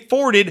have to be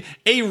afforded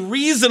a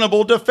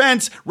reasonable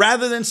defense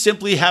rather than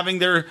simply having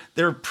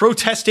their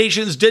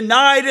protestations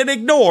denied and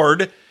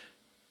ignored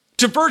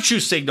to virtue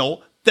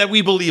signal that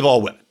we believe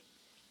all women.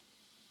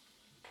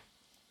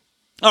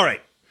 All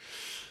right.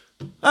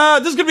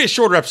 This is going to be a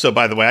shorter episode,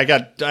 by the way.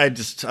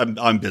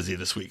 I'm busy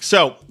this week.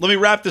 So let me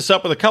wrap this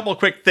up with a couple of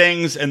quick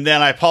things, and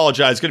then I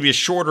apologize. It's going to be a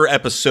shorter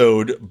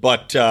episode,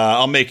 but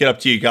I'll make it up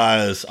to you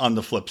guys on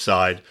the flip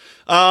side.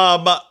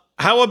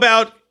 How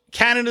about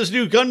Canada's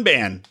new gun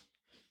ban?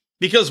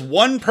 Because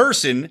one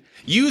person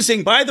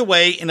using, by the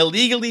way, an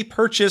illegally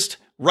purchased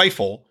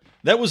rifle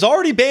that was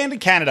already banned in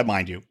Canada,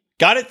 mind you,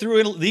 got it through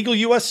an illegal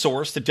U.S.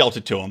 source that dealt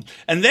it to him,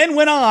 and then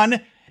went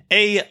on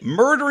a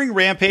murdering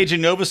rampage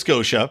in Nova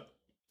Scotia,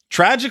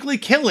 tragically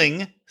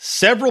killing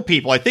several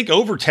people. I think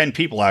over 10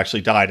 people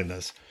actually died in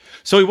this.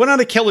 So he went on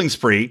a killing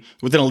spree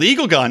with an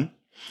illegal gun,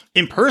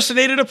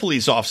 impersonated a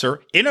police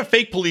officer in a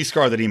fake police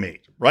car that he made,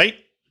 right?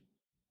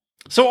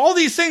 So all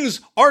these things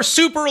are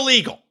super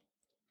illegal.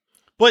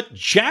 But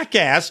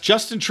jackass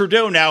Justin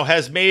Trudeau now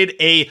has made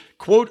a,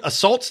 quote,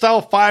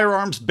 assault-style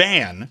firearms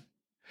ban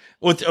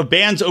with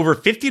bans over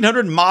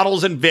 1,500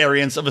 models and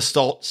variants of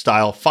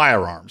assault-style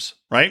firearms,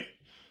 right?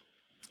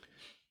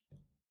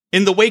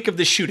 In the wake of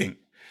the shooting,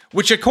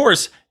 which, of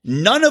course,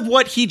 none of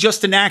what he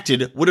just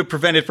enacted would have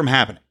prevented from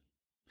happening.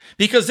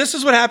 Because this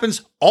is what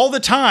happens all the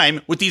time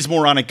with these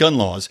moronic gun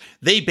laws.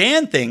 They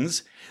ban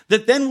things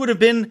that then would have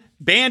been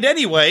banned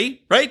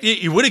anyway, right?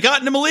 You would have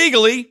gotten them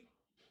illegally.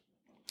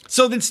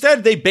 So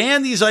instead, they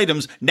ban these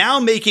items, now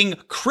making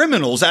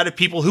criminals out of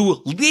people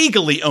who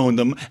legally own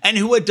them and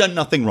who had done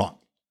nothing wrong.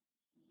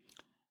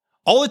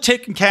 All it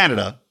took in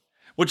Canada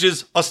which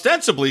is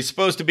ostensibly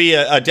supposed to be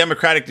a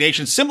democratic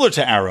nation similar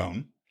to our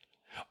own,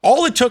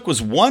 all it took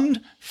was one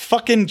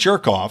fucking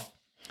jerk-off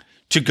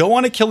to go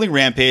on a killing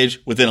rampage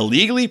with an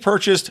illegally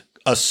purchased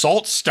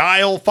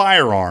assault-style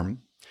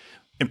firearm,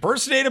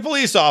 impersonate a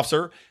police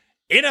officer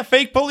in a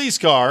fake police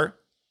car,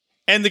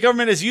 and the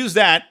government has used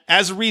that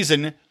as a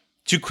reason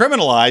to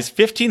criminalize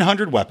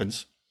 1,500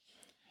 weapons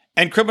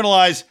and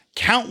criminalize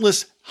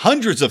countless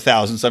hundreds of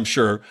thousands, I'm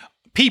sure,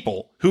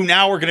 people who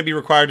now are going to be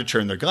required to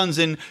turn their guns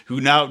in, who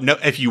now know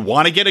if you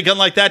want to get a gun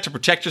like that to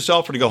protect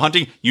yourself or to go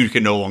hunting, you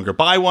can no longer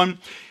buy one.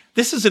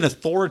 This is an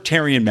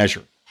authoritarian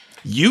measure,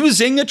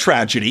 using a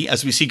tragedy,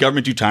 as we see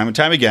government do time and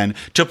time again,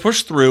 to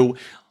push through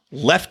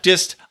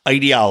leftist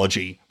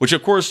ideology, which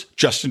of course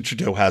Justin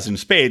Trudeau has in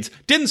spades.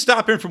 Didn't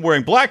stop him from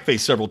wearing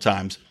blackface several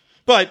times,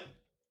 but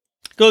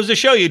goes to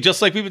show you,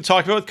 just like we've been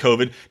talking about with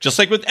COVID, just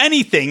like with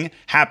anything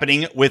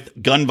happening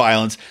with gun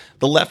violence,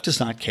 the left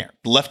does not care.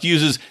 The left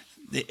uses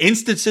the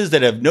instances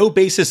that have no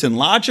basis in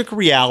logic or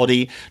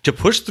reality to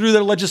push through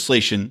their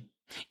legislation,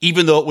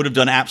 even though it would have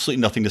done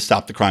absolutely nothing to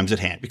stop the crimes at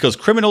hand, because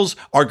criminals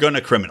are going to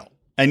criminal.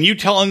 And you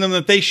telling them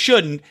that they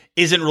shouldn't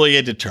isn't really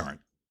a deterrent.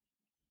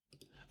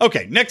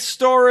 Okay, next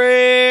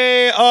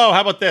story. Oh,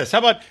 how about this?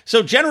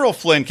 So General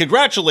Flynn,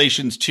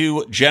 congratulations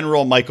to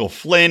General Michael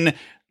Flynn.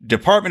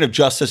 Department of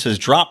Justice has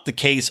dropped the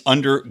case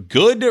under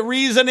good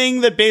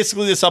reasoning that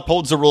basically this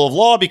upholds the rule of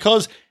law,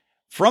 because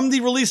from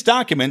the released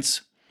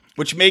documents,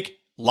 which make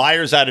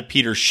liars out of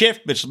Peter Schiff,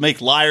 which make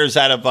liars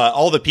out of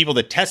all the people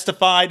that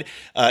testified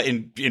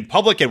in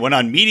public and went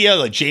on media,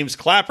 like James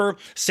Clapper,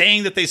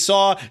 saying that they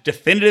saw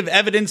definitive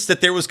evidence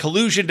that there was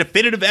collusion,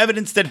 definitive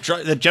evidence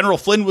that General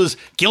Flynn was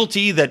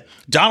guilty, that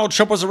Donald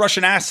Trump was a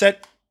Russian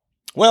asset.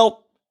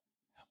 Well,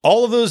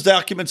 all of those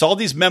documents, all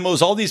these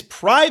memos, all these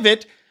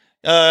private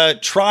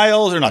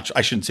trials, or not,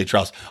 I shouldn't say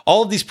trials,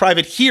 all of these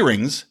private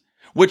hearings,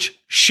 which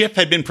Schiff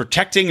had been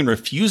protecting and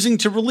refusing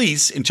to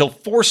release until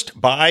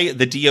forced by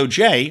the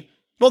DOJ,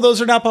 well,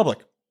 those are now public.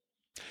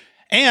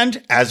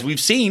 And as we've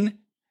seen,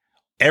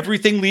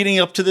 everything leading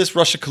up to this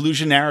Russia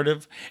collusion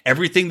narrative,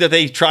 everything that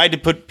they tried to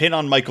put pin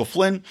on Michael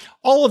Flynn,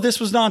 all of this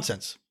was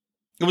nonsense.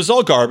 It was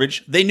all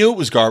garbage. They knew it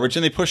was garbage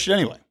and they pushed it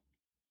anyway.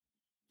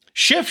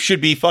 Schiff should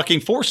be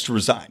fucking forced to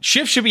resign.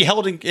 Schiff should be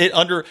held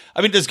under,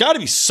 there's got to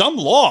be some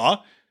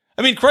law.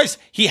 Christ,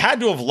 he had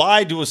to have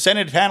lied to a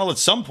Senate panel at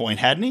some point,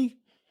 hadn't he?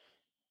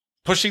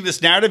 Pushing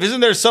this narrative.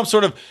 Isn't there some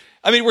sort of,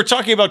 we're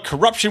talking about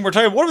corruption.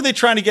 What were they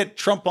trying to get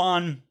Trump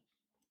on?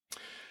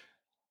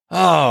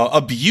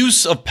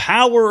 Abuse of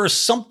power or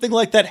something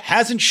like that.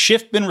 Hasn't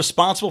Schiff been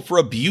responsible for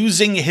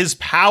abusing his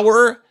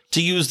power,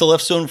 to use the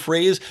left's own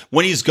phrase,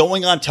 when he's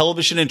going on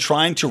television and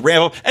trying to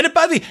ramp up? And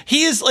by the way,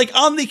 he is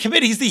on the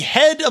committee. He's the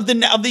head of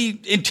the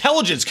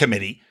Intelligence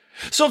Committee.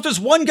 So if there's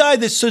one guy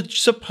that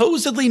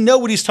supposedly know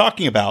what he's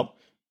talking about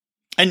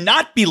and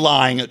not be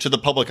lying to the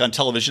public on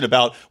television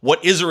about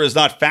what is or is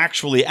not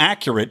factually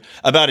accurate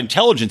about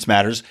intelligence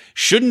matters,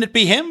 shouldn't it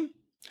be him?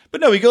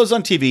 But no, he goes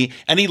on TV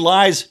and he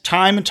lies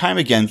time and time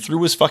again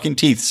through his fucking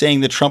teeth,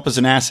 saying that Trump is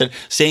an asset,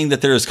 saying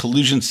that there is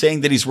collusion,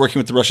 saying that he's working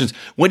with the Russians,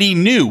 when he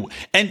knew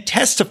and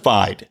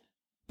testified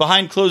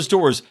behind closed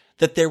doors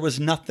that there was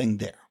nothing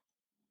there.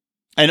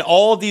 And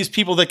all these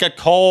people that got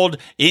called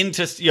in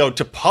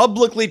to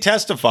publicly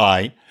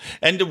testify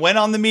and went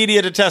on the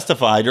media to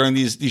testify during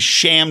these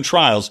sham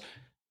trials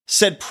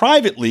said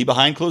privately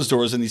behind closed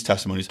doors in these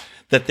testimonies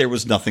that there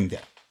was nothing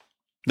there,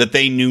 that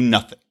they knew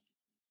nothing.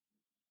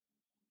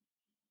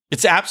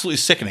 It's absolutely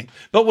sickening.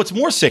 But what's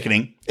more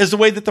sickening is the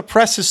way that the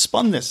press has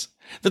spun this,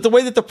 that the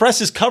way that the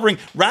press is covering,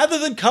 rather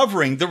than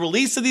covering the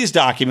release of these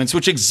documents,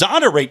 which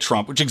exonerate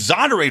Trump, which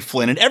exonerate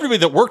Flynn and everybody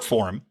that worked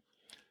for him,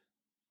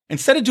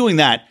 instead of doing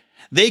that,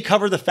 they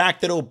cover the fact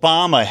that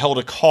Obama held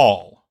a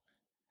call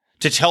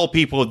to tell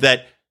people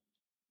that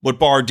what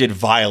Barr did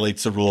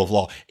violates the rule of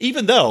law.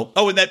 Even though,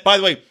 and that, by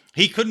the way,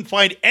 he couldn't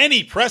find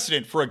any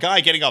precedent for a guy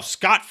getting off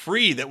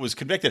scot-free that was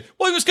convicted.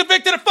 Well, he was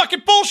convicted of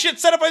fucking bullshit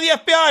set up by the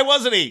FBI,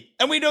 wasn't he?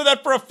 And we know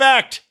that for a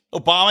fact.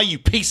 Obama, you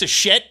piece of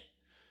shit.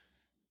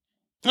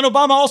 And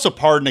Obama also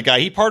pardoned a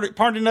guy. He pardoned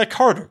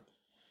Carter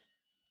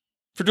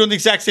for doing the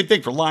exact same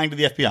thing, for lying to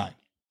the FBI.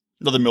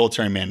 Another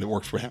military man that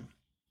worked for him.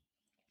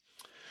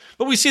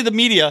 But we see the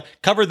media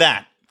cover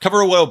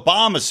what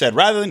Obama said,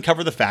 rather than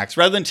cover the facts,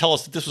 rather than tell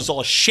us that this was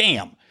all a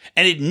sham,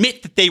 and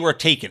admit that they were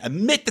taken,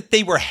 admit that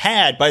they were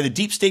had by the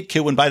deep state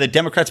coup and by the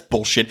Democrats'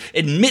 bullshit,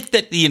 admit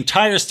that the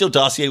entire Steele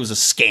dossier was a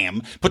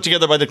scam put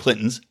together by the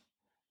Clintons.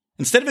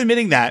 Instead of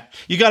admitting that,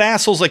 you got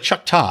assholes like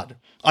Chuck Todd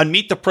on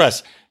Meet the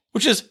Press,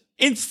 which is,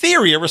 in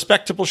theory, a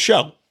respectable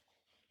show.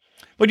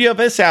 But you have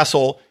this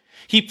asshole,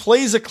 he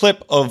plays a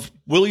clip of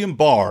William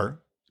Barr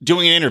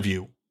doing an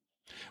interview,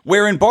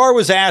 wherein Barr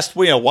was asked,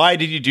 why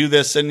did you do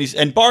this?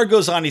 And Barr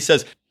goes on, he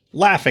says,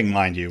 laughing,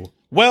 mind you,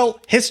 well,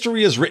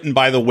 history is written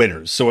by the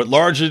winners, so it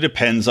largely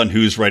depends on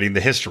who's writing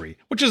the history,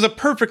 which is a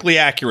perfectly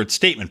accurate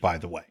statement, by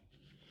the way.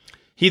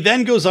 He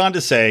then goes on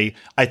to say,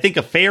 I think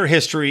a fair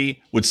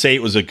history would say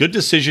it was a good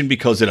decision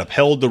because it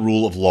upheld the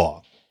rule of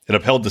law. It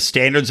upheld the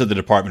standards of the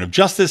Department of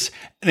Justice,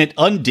 and it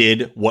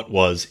undid what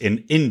was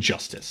an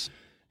injustice.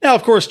 Now,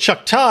 of course,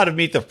 Chuck Todd of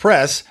Meet the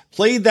Press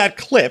played that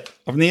clip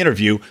from the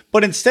interview,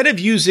 but instead of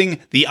using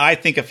the "I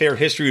think a fair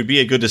history would be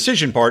a good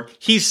decision" part,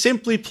 he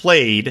simply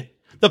played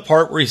the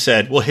part where he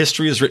said, well,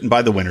 history is written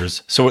by the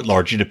winners, so it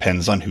largely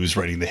depends on who's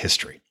writing the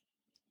history.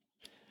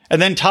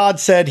 And then Todd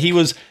said he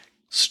was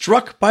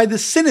struck by the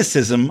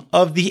cynicism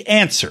of the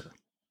answer,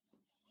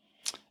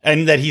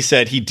 and that he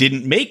said he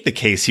didn't make the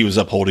case he was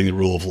upholding the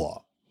rule of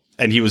law,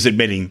 and he was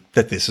admitting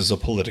that this is a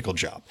political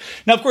job.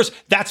 Now, of course,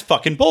 that's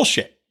fucking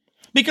bullshit,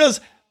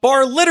 because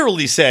Barr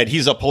literally said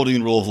he's upholding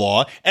the rule of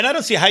law, and I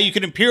don't see how you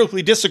can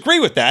empirically disagree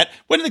with that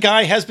when the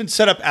guy has been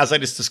set up, as I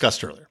just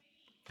discussed earlier.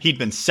 He'd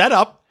been set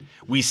up.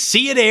 We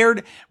see it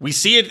aired. We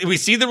see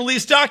the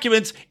released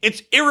documents.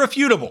 It's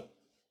irrefutable.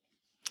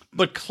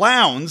 But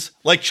clowns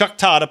like Chuck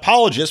Todd,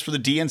 apologists for the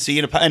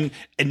DNC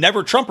and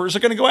never Trumpers, are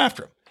going to go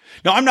after him.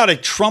 Now, I'm not a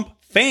Trump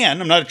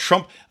fan. I'm not a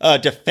Trump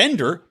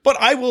defender, but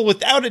I will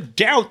without a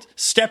doubt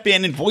step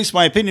in and voice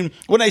my opinion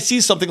when I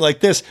see something like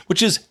this,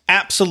 which is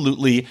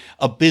absolutely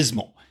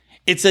abysmal.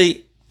 It's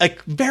a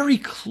very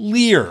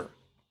clear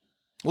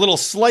little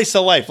slice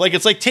of life. Like,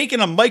 it's like taking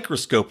a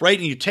microscope, right?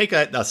 And you take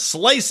a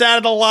slice out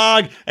of the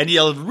log and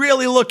you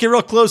really look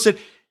real close at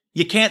it.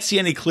 You can't see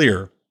any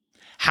clearer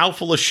how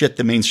full of shit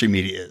the mainstream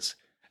media is.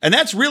 And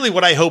that's really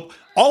what I hope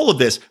all of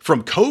this,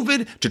 from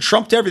COVID to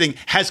Trump to everything,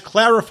 has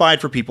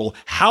clarified for people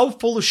how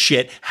full of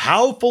shit,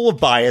 how full of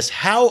bias,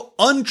 how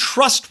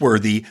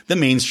untrustworthy the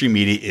mainstream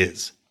media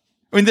is.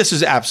 I mean, this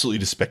is absolutely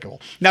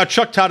despicable. Now,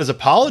 Chuck Todd has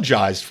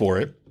apologized for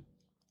it.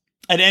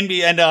 And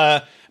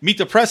Meet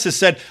the Press has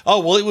said, oh,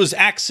 well, it was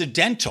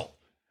accidental,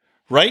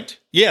 right?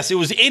 Yes, it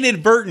was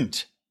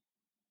inadvertent.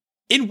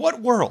 In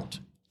what world?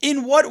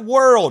 In what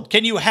world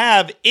can you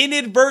have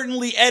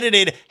inadvertently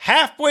edited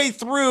halfway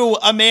through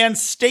a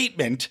man's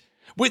statement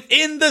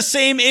within the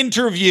same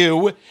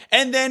interview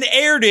and then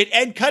aired it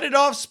and cut it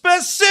off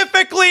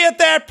specifically at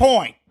that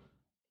point?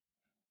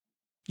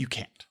 You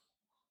can't.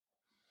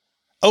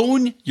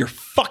 Own your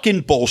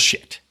fucking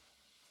bullshit.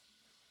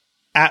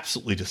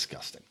 Absolutely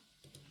disgusting.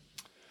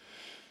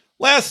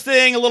 Last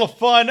thing, a little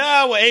fun.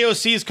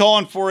 AOC is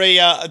calling for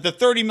the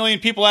 30 million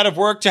people out of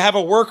work to have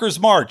a workers'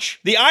 march.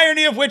 The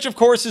irony of which, of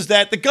course, is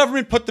that the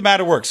government put them out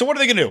of work. So what are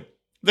they going to do?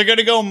 They're going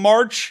to go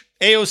march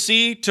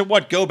AOC to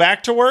what? Go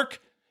back to work?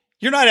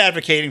 You're not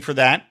advocating for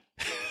that.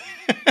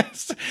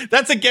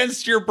 That's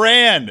against your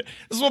brand.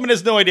 This woman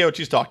has no idea what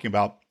she's talking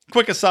about.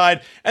 Quick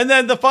aside. And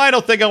then the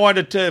final thing I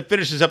wanted to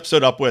finish this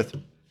episode up with.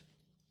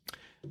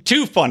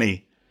 Too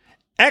funny.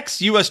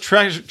 Ex-U.S.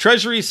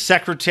 Treasury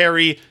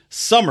Secretary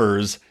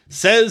Summers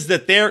says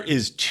that there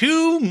is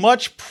too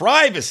much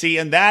privacy,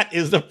 and that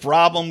is the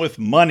problem with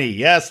money.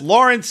 Yes,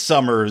 Lawrence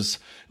Summers.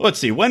 Let's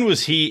see, when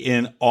was he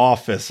in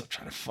office? I'm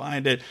trying to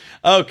find it.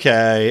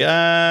 Okay.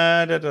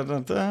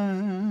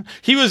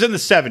 He was in the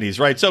 70s,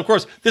 right? So, of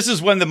course, this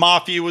is when the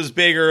mafia was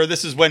bigger.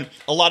 This is when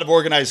a lot of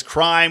organized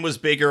crime was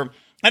bigger.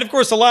 And, of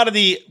course, a lot of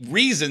the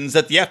reasons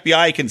that the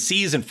FBI can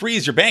seize and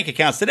freeze your bank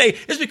accounts today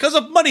is because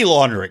of money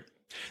laundering.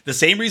 The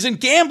same reason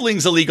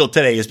gambling's illegal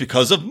today is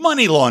because of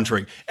money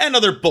laundering and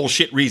other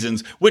bullshit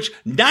reasons, which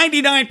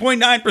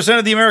 99.9%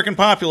 of the American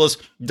populace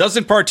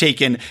doesn't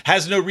partake in,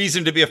 has no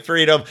reason to be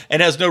afraid of,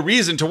 and has no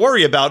reason to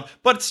worry about.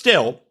 But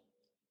still,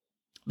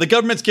 the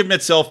government's given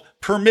itself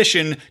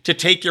permission to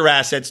take your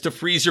assets, to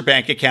freeze your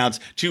bank accounts,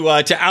 to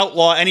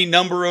outlaw any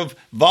number of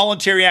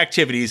voluntary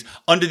activities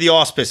under the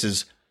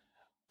auspices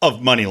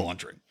of money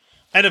laundering.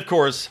 And of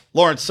course,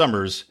 Lawrence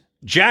Summers,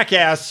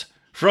 jackass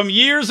from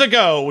years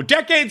ago,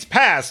 decades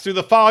past through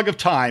the fog of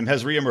time,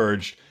 has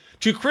reemerged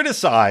to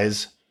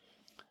criticize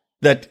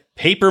that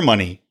paper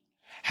money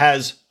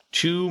has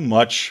too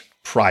much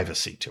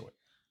privacy to it.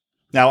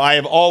 Now, I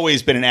have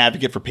always been an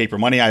advocate for paper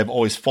money. I have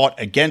always fought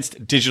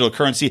against digital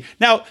currency.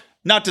 Now,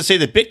 not to say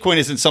that Bitcoin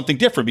isn't something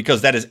different,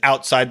 because that is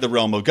outside the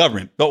realm of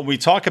government. But when we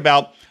talk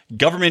about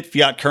government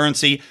fiat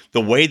currency, the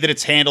way that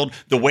it's handled,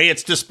 the way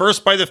it's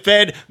dispersed by the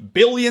Fed,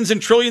 billions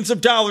and trillions of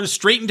dollars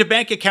straight into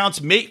bank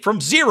accounts made from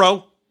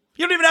zero.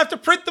 You don't even have to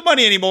print the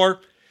money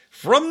anymore.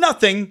 From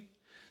nothing,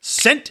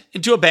 sent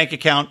into a bank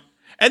account,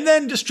 and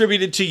then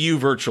distributed to you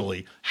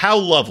virtually. How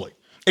lovely.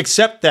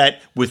 Except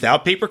that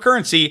without paper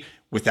currency,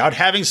 without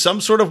having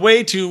some sort of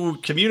way to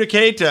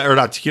communicate,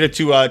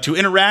 to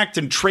interact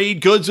and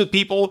trade goods with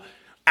people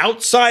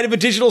outside of a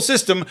digital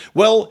system,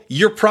 well,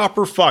 you're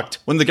proper fucked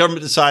when the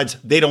government decides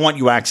they don't want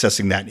you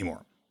accessing that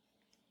anymore.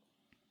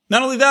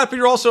 Not only that, but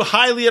you're also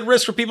highly at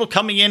risk for people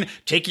coming in,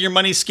 taking your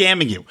money,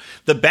 scamming you.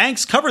 The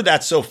banks covered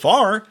that so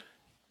far.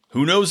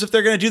 Who knows if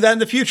they're going to do that in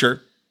the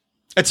future?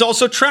 It's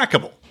also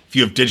trackable. If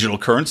you have digital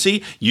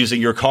currency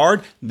using your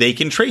card, they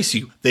can trace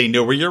you. They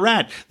know where you're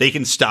at. They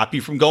can stop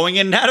you from going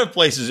in and out of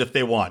places if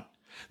they want.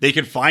 They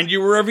can find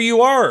you wherever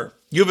you are.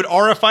 You have an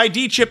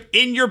RFID chip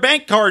in your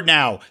bank card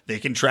now. They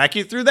can track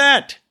you through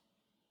that.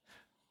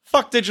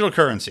 Fuck digital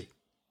currency.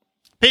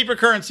 Paper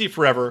currency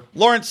forever.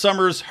 Lawrence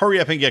Summers, hurry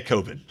up and get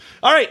COVID.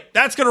 All right,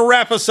 that's going to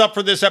wrap us up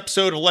for this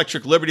episode of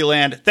Electric Liberty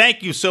Land.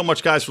 Thank you so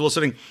much, guys, for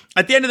listening.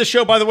 At the end of the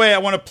show, by the way, I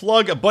want to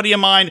plug a buddy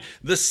of mine,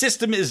 the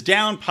System is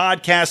Down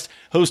podcast,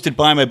 hosted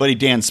by my buddy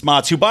Dan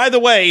Smots, who, by the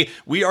way,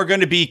 we are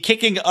going to be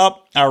kicking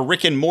up our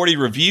Rick and Morty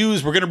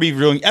reviews. We're going to be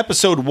reviewing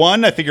episode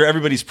 1. I figure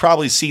everybody's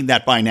probably seen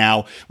that by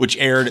now, which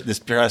aired this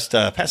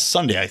past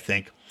Sunday, I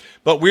think.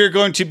 But we're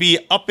going to be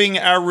upping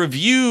our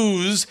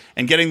reviews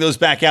and getting those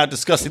back out,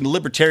 discussing the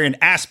libertarian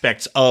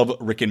aspects of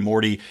Rick and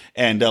Morty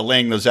and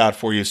laying those out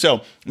for you. So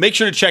make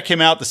sure to check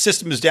him out. The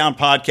System is Down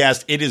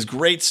podcast. It is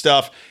great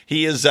stuff.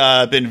 He has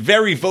been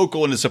very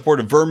vocal in his support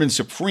of Vermin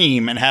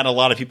Supreme and had a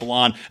lot of people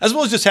on, as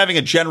well as just having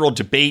a general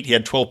debate. He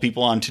had 12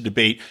 people on to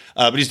debate,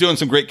 but he's doing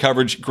some great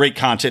coverage, great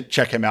content.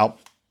 Check him out.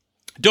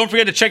 Don't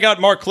forget to check out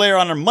Mark Claire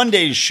on our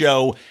Monday's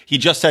show. He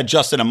just had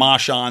Justin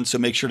Amash on, so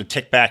make sure to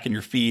tick back in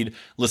your feed.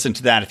 Listen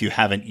to that if you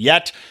haven't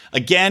yet.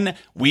 Again,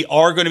 we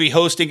are going to be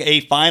hosting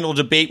a final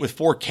debate with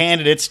 4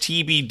 candidates,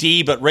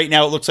 TBD, but right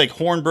now it looks like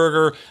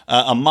Hornberger,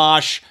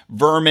 Amash,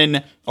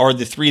 Vermin are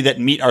the 3 that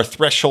meet our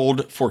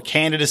threshold for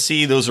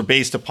candidacy. Those are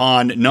based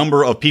upon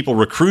number of people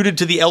recruited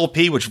to the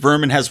LP, which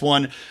Vermin has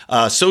won,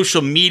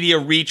 social media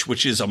reach,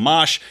 which is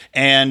Amash,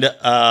 and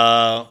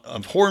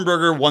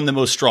Hornberger won the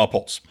most straw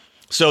polls.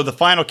 So the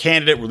final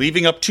candidate, we're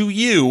leaving up to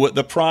you,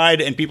 the pride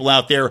and people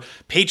out there,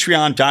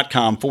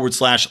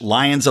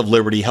 patreon.com/Lions of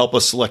Liberty. Help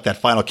us select that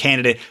final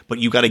candidate, but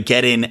you got to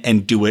get in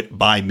and do it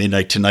by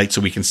midnight tonight so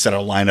we can set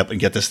our lineup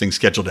and get this thing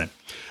scheduled in.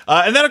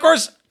 And then, of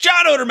course,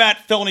 John Odermatt,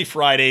 Felony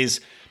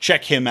Fridays.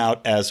 Check him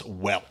out as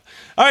well.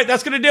 All right,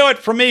 that's going to do it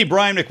from me,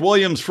 Brian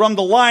McWilliams, from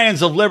the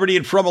Lions of Liberty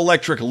and from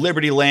Electric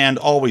Liberty Land.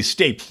 Always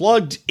stay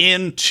plugged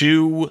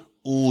into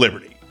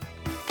Liberty.